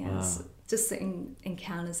 Yeah, Wow. it's just the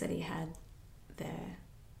encounters that he had there.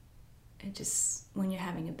 It just, when you're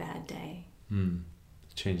having a bad day,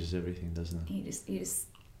 It changes everything, doesn't it? you just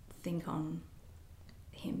think on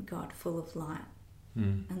him, God, full of light,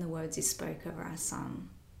 Mm. and the words he spoke over our son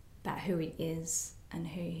about who he is and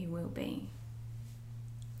who he will be.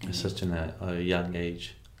 At such a young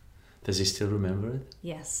age. Does he still remember it?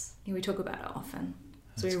 Yes, we talk about it often.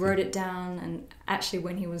 So That's we wrote it down, and actually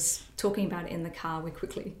when he was talking about it in the car, we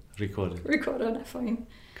quickly Recorded. recorded on our phone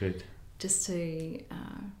Good. just to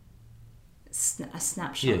a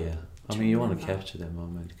snapshot. Yeah. I mean, you want to remember. capture that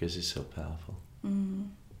moment because it's so powerful. Mm.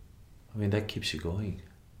 I mean, that keeps you going.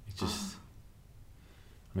 It just,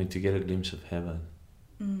 I mean, to get a glimpse of heaven.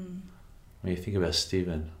 When you think about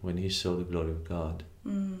Stephen, when he saw the glory of God,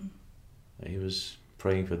 he was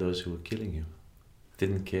praying for those who were killing him.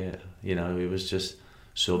 Didn't care. You know, he was just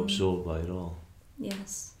so absorbed by it all.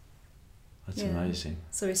 Yes. That's Yeah. amazing.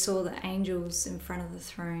 So we saw the angels in front of the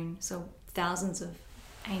throne. So thousands of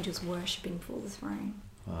angels worshipping before the throne.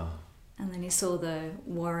 Wow. And then he saw the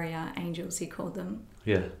warrior angels, he called them.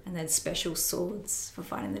 Yeah. And they had special swords for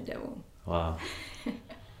fighting the devil. Wow.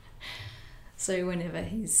 So whenever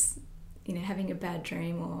he's, having a bad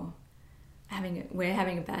dream or we're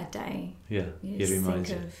having a bad day, Yeah. you He just reminds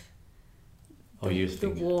think you. of Or you the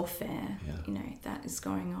think. warfare, Yeah. that is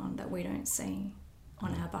going on that we don't see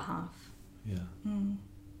on our behalf. Yeah. Man,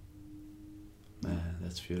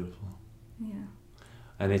 that's beautiful. Yeah.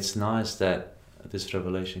 And it's nice that this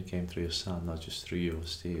revelation came through your son, not just through you or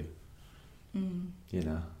Steve. You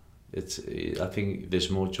know, I think there's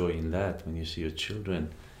more joy in that when you see your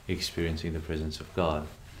children experiencing the presence of God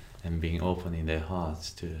and being open in their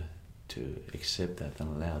hearts to accept that and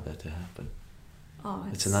allow that to happen. Oh,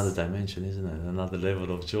 It's another dimension, isn't it? Another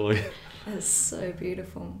level of joy. It's so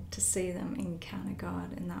beautiful to see them encounter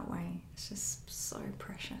God in that way. It's just so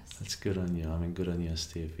precious. That's good on you. I mean, good on you,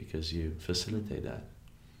 Steve, because you facilitate that.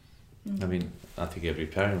 I mean, I think every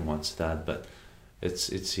parent wants that, but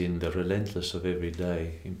It's in the relentless of every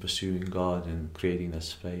day, in pursuing God and creating that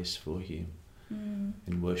space for Him,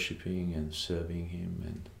 in worshipping and serving Him,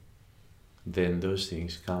 and then those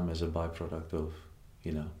things come as a byproduct of,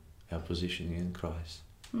 our positioning in Christ.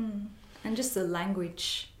 And just the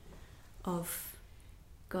language of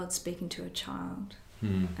God speaking to a child,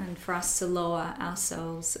 and for us to lower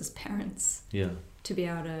ourselves as parents, to be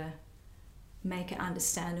able to make it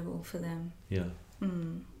understandable for them.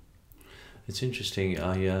 It's interesting.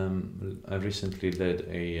 I recently led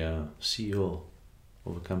a CEO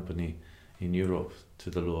of a company in Europe to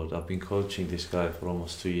the Lord. I've been coaching this guy for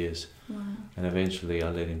almost 2 years. Wow. And eventually I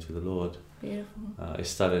led him to the Lord. Beautiful. I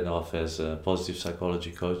started off as positive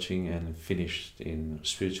psychology coaching and finished in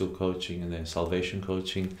spiritual coaching and then salvation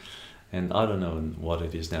coaching. And I don't know what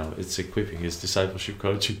it is now. It's equipping, it's discipleship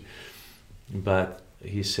coaching. But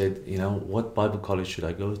he said, what Bible college should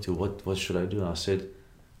I go to? What should I do? And I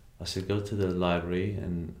said, go to the library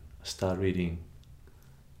and start reading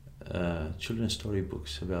children's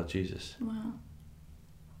storybooks about Jesus. Wow.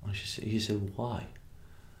 And he said, why?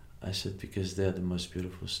 I said, because they're the most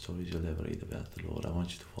beautiful stories you'll ever read about the Lord. I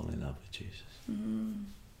want you to fall in love with Jesus.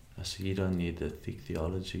 I said, you don't need the thick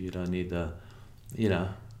theology. You don't need the,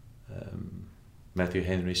 Matthew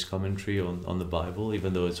Henry's commentary on the Bible,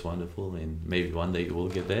 even though it's wonderful and maybe one day you will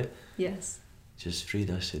get there. Yes. Just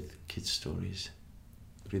read, I said, kids' stories.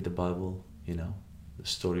 Read the Bible, the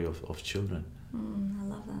story of children. I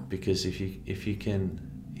love that. Because if you can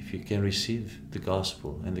receive the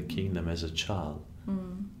gospel and the kingdom as a child,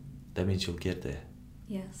 that means you'll get there.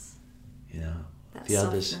 Yes. That the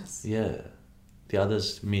softness. others, the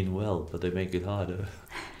others mean well, but they make it harder.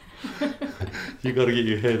 You got to get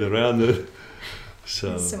your head around it. So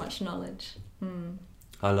there's so much knowledge.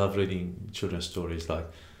 I love reading children's stories. Like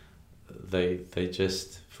they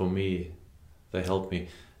just, for me, they help me.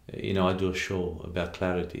 I do a show about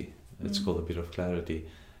clarity. It's called A Bit of Clarity,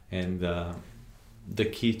 and the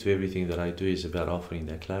key to everything that I do is about offering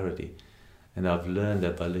that clarity. And I've learned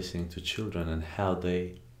that by listening to children and how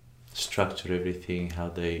they structure everything, how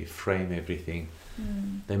they frame everything,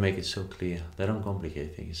 they make it so clear. They don't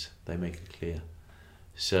complicate things, they make it clear.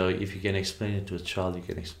 So if you can explain it to a child, you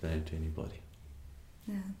can explain it to anybody.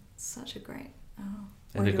 Yeah, such a great...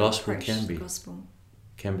 and the gospel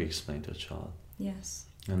can be explained to a child. Yes.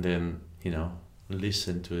 And then,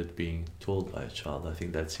 listen to it being told by a child. I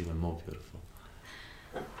think that's even more beautiful.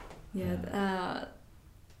 Yeah,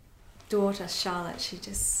 daughter Charlotte, she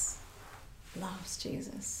just loves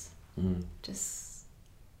Jesus.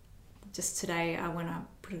 Just today, when I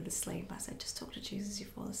put her to sleep, I said, just talk to Jesus, you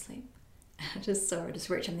fall asleep. I just saw her just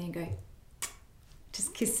reach on there and go,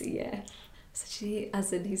 just kiss her, yeah. So I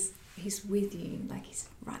said, he's with you, like he's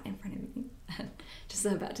right in front of you. And just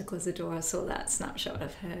about to close the door, I saw that snapshot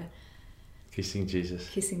of her kissing Jesus.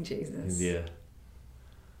 Yeah,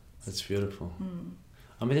 that's beautiful.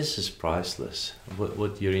 I mean, this is priceless.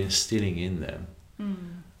 What you're instilling in them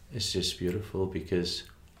is just beautiful, because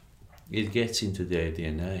it gets into their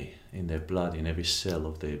DNA, in their blood, in every cell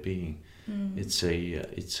of their being. It's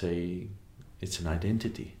an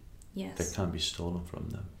identity that can't be stolen from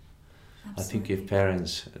them. Absolutely. I think if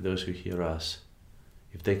parents, those who hear us,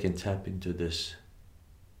 if they can tap into this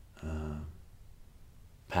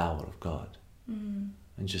power of God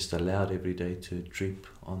and just allow it every day to drip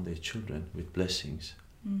on their children with blessings,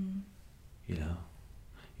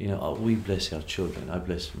 we bless our children. I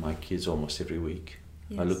bless my kids almost every week.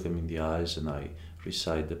 Yes. I look them in the eyes and I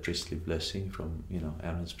recite the priestly blessing from,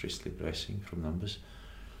 Aaron's priestly blessing from Numbers.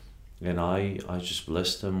 And I just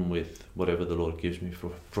bless them with whatever the Lord gives me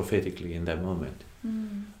prophetically in that moment.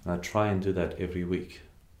 And I try and do that every week.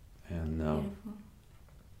 And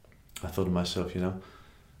I thought to myself,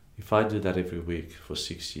 if I do that every week for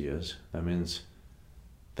 6 years, that means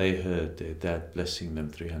they heard their dad blessing them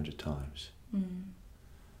 300 times.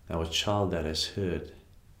 Now a child that has heard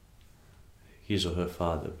his or her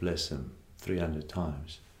father bless them 300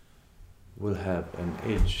 times will have an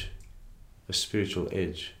edge, a spiritual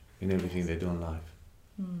edge in everything they do in life.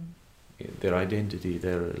 Their identity,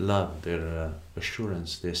 their love, their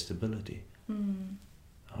assurance, their stability. I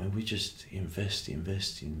mean, we just invest in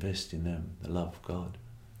them, the love of God.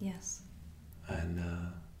 Yes. And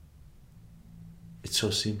it's so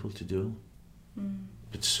simple to do,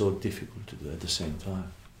 but so difficult to do at the same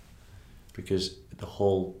time, because the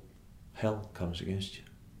whole hell comes against you.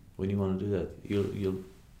 When you want to do that,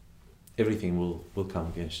 everything will come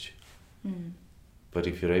against you. But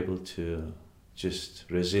if you're able to just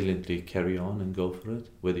resiliently carry on and go for it,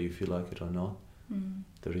 whether you feel like it or not,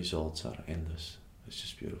 the results are endless. It's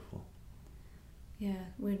just beautiful. Yeah,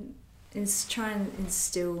 it's try and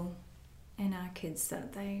instill in our kids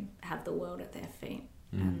that they have the world at their feet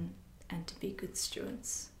and to be good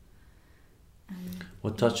stewards.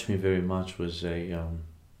 What touched me very much was a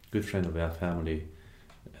good friend of our family.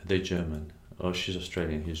 They're German. Oh, she's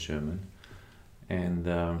Australian, he's German. And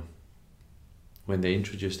when they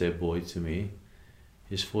introduced their boy to me,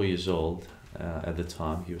 he's 4 years old. At the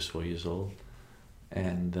time, he was 4 years old.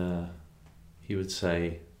 And he would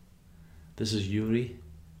say, "This is Yuri,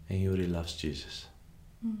 and Yuri loves Jesus."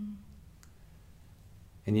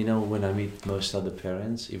 And you know, when I meet most other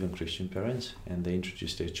parents, even Christian parents, and they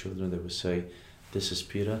introduce their children, they would say, "This is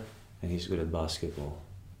Peter, and he's good at basketball."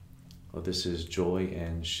 Or "This is Joy,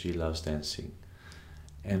 and she loves dancing."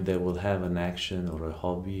 And they will have an action or a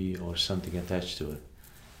hobby or something attached to it.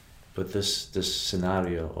 But this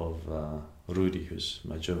scenario of Rudy, who's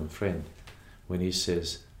my German friend, when he says,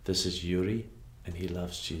 "This is Yuri, and he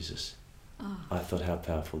loves Jesus," I thought how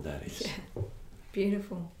powerful that is. Yeah,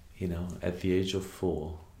 beautiful. You know, at the age of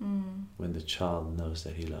 4, when the child knows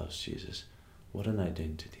that he loves Jesus, what an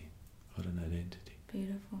identity. What an identity.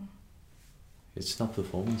 Beautiful. It's not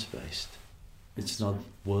performance-based. It's not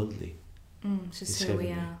worldly. It's just It's who we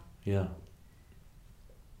heavenly. are. Yeah.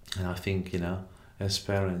 And I think, you know, as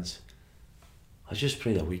parents, I just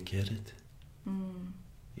pray that we get it.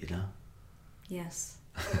 You know? Yes.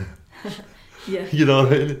 Yeah. You know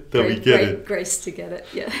what I mean? That we get it. Grace to get it,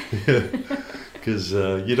 yeah. Because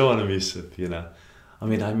you don't want to miss it, you know. I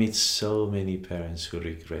mean, I meet so many parents who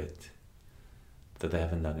regret that they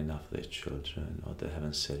haven't done enough for their children, or they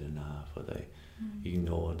haven't said enough, or they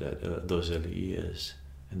ignored that, those early years.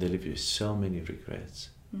 And they live with so many regrets.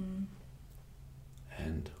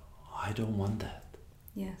 And I don't want that.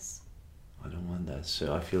 Yes. I don't want that.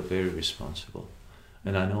 So I feel very responsible.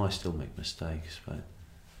 And I know I still make mistakes, but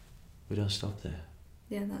we don't stop there.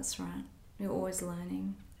 Yeah, that's right. You're always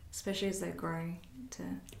learning, especially as they grow,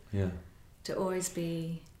 to always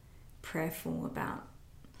be prayerful about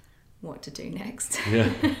what to do next.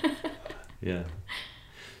 Yeah. Yeah.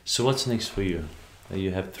 So what's next for you?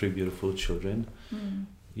 You have 3 beautiful children.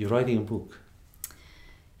 You're writing a book.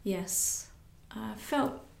 Yes. I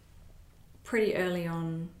felt pretty early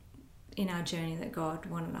on in our journey that God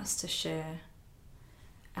wanted us to share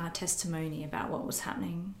our testimony about what was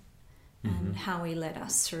happening and how He led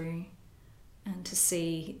us through, and to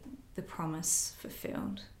see the promise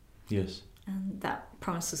fulfilled. Yes. And that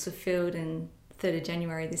promise was fulfilled in 3rd of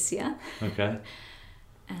January this year. Okay.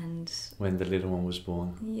 And when the little one was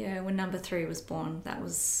born. Yeah, when number 3 was born, that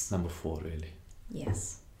was... Number 4, really.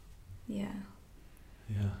 Yes. Yeah.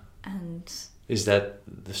 Yeah. And... Is that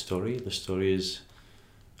the story? The story is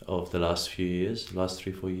of the last few years, last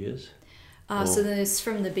 3-4 years? So there's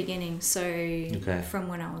from the beginning, so okay. From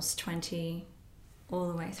when I was 20 all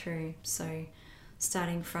the way through. So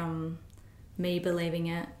starting from me believing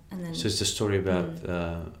it, and then... So it's a story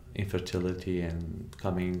about infertility and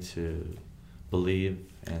coming to believe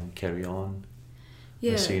and carry on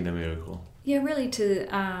and seeing the miracle. Yeah, really to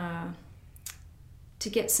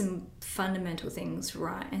get some fundamental things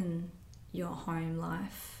right in your home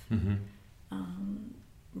life,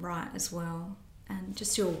 right as well, and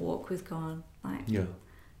just your walk with God. Like,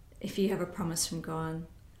 if you have a promise from God,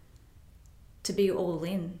 to be all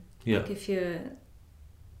in. Yeah. Like if you're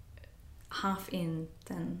half in,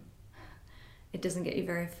 then it doesn't get you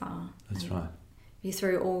very far. That's right. If you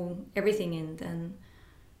throw everything in, then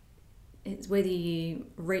it's whether you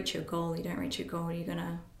reach your goal, you don't reach your goal, you're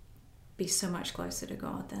gonna be so much closer to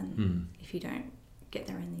God than if you don't get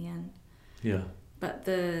there in the end. Yeah. But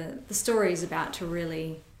the story is about to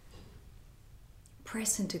really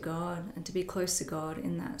press into God and to be close to God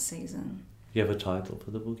in that season. You have a title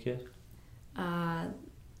for the book yet?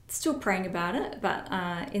 Still praying about it, but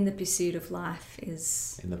In the Pursuit of Life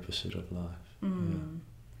is... In the Pursuit of Life.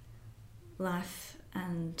 Life,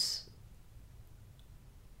 and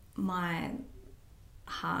my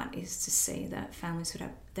heart is to see that families would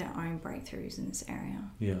have their own breakthroughs in this area.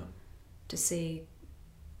 Yeah. To see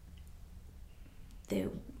their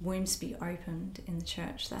wombs be opened in the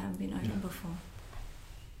church that haven't been opened before.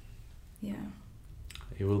 Yeah.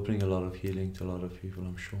 It will bring a lot of healing to a lot of people,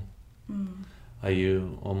 I'm sure. Are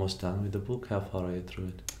you almost done with the book? How far are you through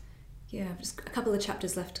it? Yeah, I've just a couple of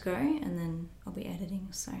chapters left to go, and then I'll be editing,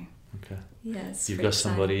 so... Okay. Yeah, it's You've pretty got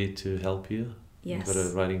somebody to help you? Yes. You've got a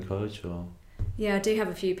writing coach or... Yeah, I do have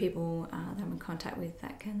a few people that I'm in contact with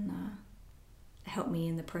that can help me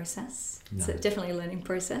in the process. No. It's definitely a learning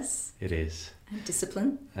process. It is. And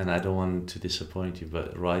discipline. And I don't want to disappoint you,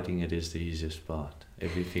 but writing it is the easiest part.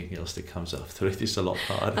 Everything else that comes after it is a lot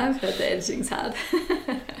harder. I've heard the editing's hard.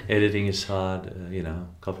 Editing is hard,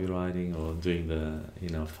 copywriting or doing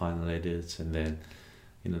the, final edits, and then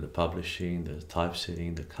the publishing, the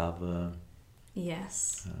typesetting, the cover,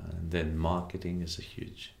 Yes. and then marketing is a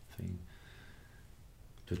huge thing.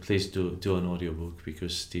 But please do an audiobook,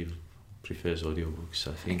 because Steve prefers audiobooks,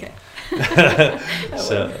 I think. Okay.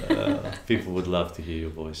 So people would love to hear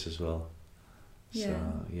your voice as well. Yeah.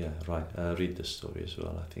 So read the story as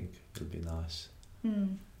well. I think it'll be nice.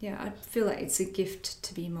 Yeah, I feel like it's a gift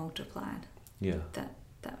to be multiplied. Yeah.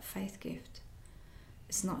 That faith gift.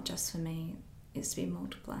 It's not just for me, it's to be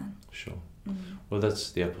multiplied. Sure. Well,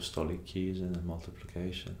 that's the apostolic keys and the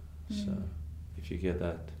multiplication. So if you get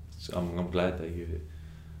that, so I'm glad that you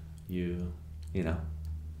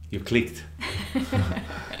clicked.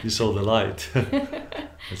 You saw the light.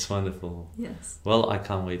 It's wonderful. Yes. Well, I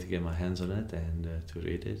can't wait to get my hands on it and to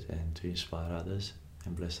read it and to inspire others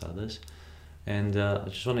and bless others. And I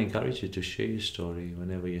just want to encourage you to share your story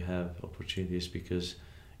whenever you have opportunities, because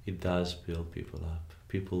it does build people up.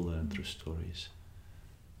 People learn through stories.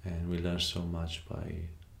 And we learn so much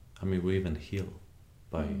we even heal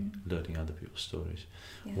by learning other people's stories.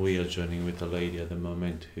 Yes. We are journeying with a lady at the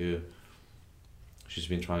moment who, she's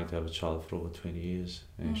been trying to have a child for over 20 years,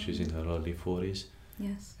 and she's in her early 40s.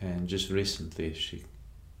 Yes. And just recently she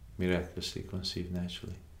miraculously conceived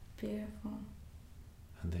naturally. Beautiful.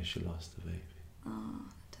 And then she lost the baby. Oh,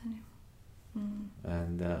 Daniel.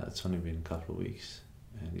 And it's only been a couple of weeks,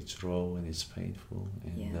 and it's raw and it's painful,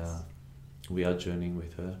 and Yes. we are journeying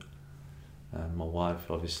with her. And my wife,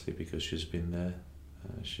 obviously, because she's been there,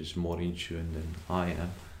 she's more in tune than I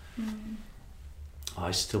am.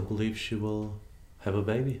 I still believe she will have a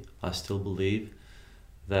baby. I still believe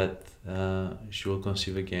that she will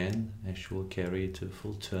conceive again and she will carry it to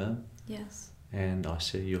full term. Yes. And I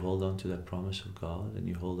say, you hold on to that promise of God, and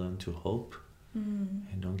you hold on to hope,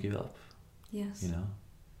 and don't give up. Yes.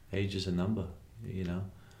 Age is a number.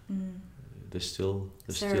 There's still.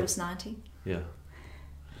 Sarah was 90. Yeah.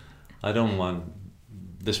 I don't want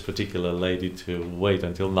this particular lady to wait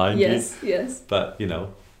until 90. Yes. But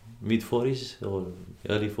mid 40s or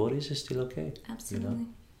early 40s is still okay. Absolutely.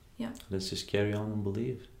 Yeah. Let's just carry on and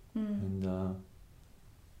believe. And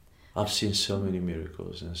I've seen so many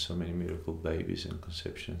miracles and so many miracle babies and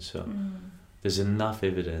conceptions. So there's enough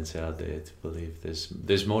evidence out there to believe.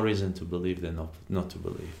 There's more reason to believe than not to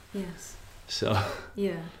believe. Yes. So.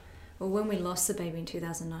 Yeah. Well, when we lost the baby in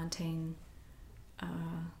 2019,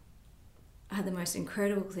 I had the most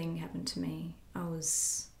incredible thing happen to me. I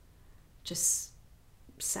was just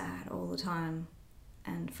sad all the time,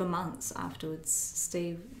 and for months afterwards,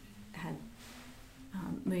 Steve had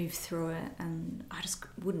moved through it, and I just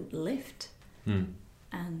wouldn't lift.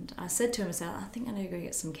 And I said to him, I think I need to go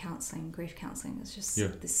get some counselling, grief counselling. It's just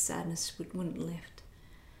this sadness wouldn't lift.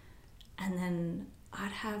 And then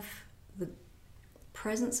I'd have the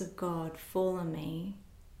presence of God fall on me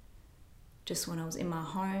just when I was in my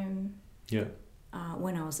home,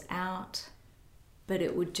 when I was out, but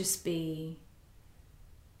it would just be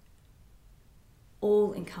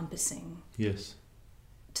all-encompassing. Yes.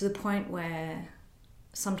 To the point where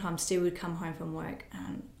sometimes Steve would come home from work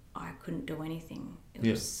and I couldn't do anything. It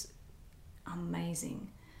was amazing.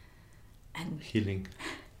 And healing.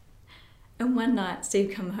 And one night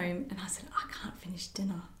Steve come home and I said, I can't finish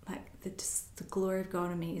dinner. Like the glory of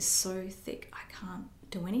God in me is so thick, I can't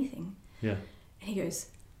do anything. Yeah. And he goes,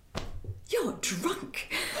 you're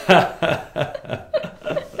drunk.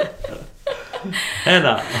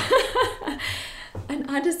 Hannah. And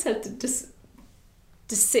I just had to just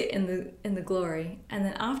sit in the glory. And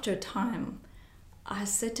then after a time, I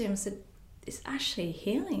said to him, it's actually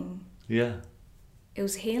healing. Yeah. It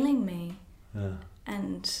was healing me. Yeah.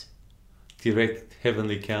 And direct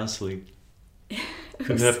heavenly counselling.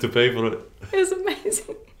 Couldn't have to pay for it. It was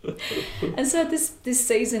amazing. And so this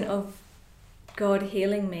season of God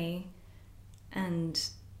healing me, and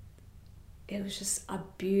it was just a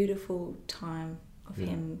beautiful time of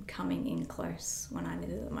him coming in close when I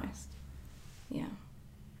needed it the most. Yeah.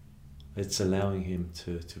 It's allowing him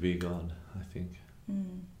to be God, I think.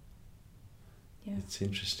 Yeah. It's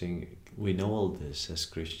interesting. We know all this as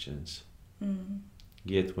Christians.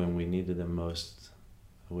 Yet when we need it the most,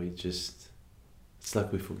 it's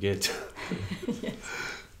like we forget. Yes.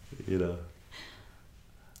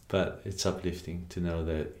 But it's uplifting to know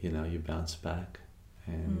that, you bounce back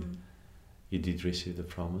and you did receive the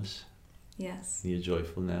promise. Yes. You're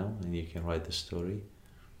joyful now and you can write the story.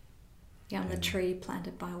 Yeah, I'm the tree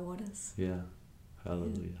planted by waters. Yeah.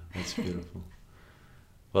 Hallelujah. That's beautiful.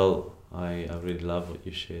 Well, I really love what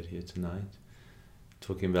you shared here tonight.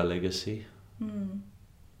 Talking about legacy.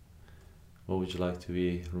 What would you like to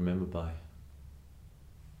be remembered by?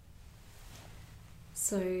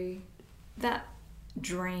 So that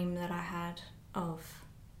dream that I had of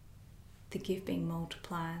the gift being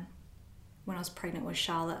multiplied. When I was pregnant with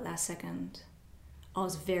Charlotte last second, I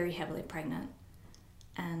was very heavily pregnant,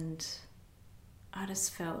 and I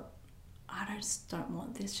just felt, I just don't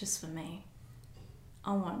want this just for me.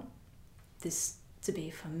 I want this to be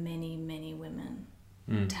for many, many women,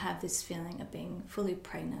 to have this feeling of being fully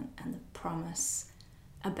pregnant and the promise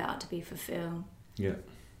about to be fulfilled. Yeah.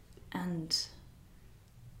 And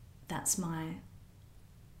that's my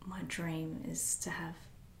dream, is to have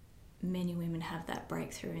many women have that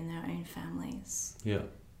breakthrough in their own families. Yeah.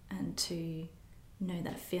 And to know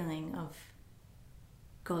that feeling of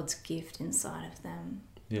God's gift inside of them.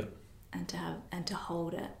 Yeah. And to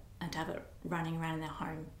hold it, and to have it running around in their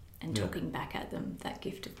home and talking back at them, that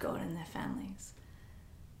gift of God in their families.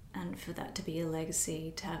 And for that to be a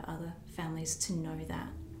legacy, to have other families to know that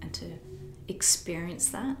and to experience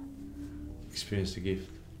that. Experience the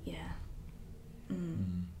gift. Yeah.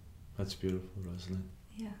 That's beautiful, Rosalind.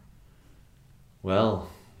 Yeah. Well,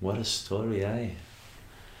 what a story, eh?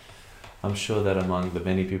 I'm sure that among the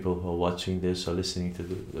many people who are watching this or listening to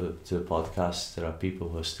the podcast, there are people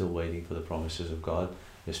who are still waiting for the promises of God,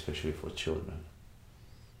 especially for children.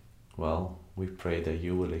 Well, we pray that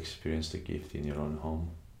you will experience the gift in your own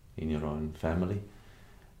home, in your own family,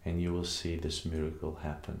 and you will see this miracle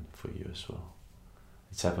happen for you as well.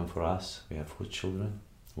 It's happened for us. We have 4 children,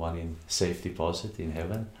 1 in safe deposit in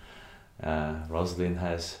heaven. Rosalind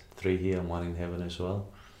has 3 here and 1 in heaven as well.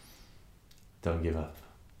 Don't give up.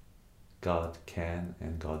 God can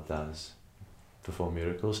and God does perform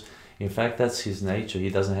miracles. In fact, that's his nature.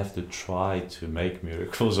 He doesn't have to try to make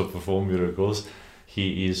miracles or perform miracles.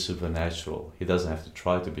 He is supernatural. He doesn't have to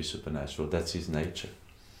try to be supernatural. That's his nature.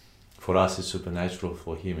 For us, it's supernatural.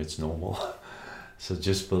 For him, it's normal. So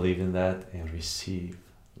just believe in that and receive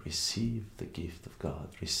the gift of God.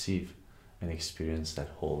 Receive and experience that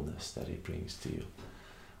wholeness that he brings to you.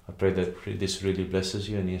 I pray that this really blesses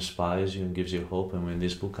you and inspires you and gives you hope. And when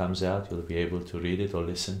this book comes out, you'll be able to read it or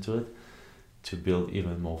listen to it to build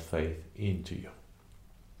even more faith into you.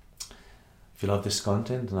 If you love this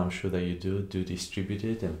content, and I'm sure that you do distribute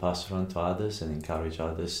it and pass it on to others and encourage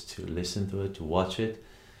others to listen to it, to watch it,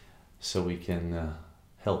 so we can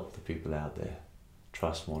help the people out there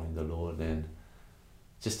trust more in the Lord and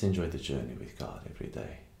just enjoy the journey with God every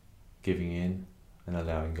day, giving in and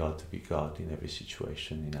allowing God to be God in every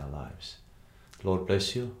situation in our lives. Lord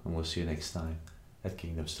bless you, and we'll see you next time at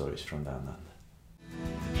Kingdom Stories from Down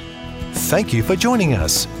Under. Thank you for joining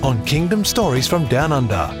us on Kingdom Stories from Down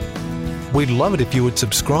Under. We'd love it if you would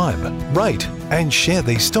subscribe, rate, and share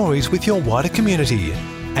these stories with your wider community.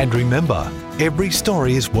 And remember, every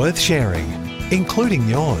story is worth sharing, including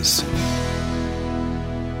yours.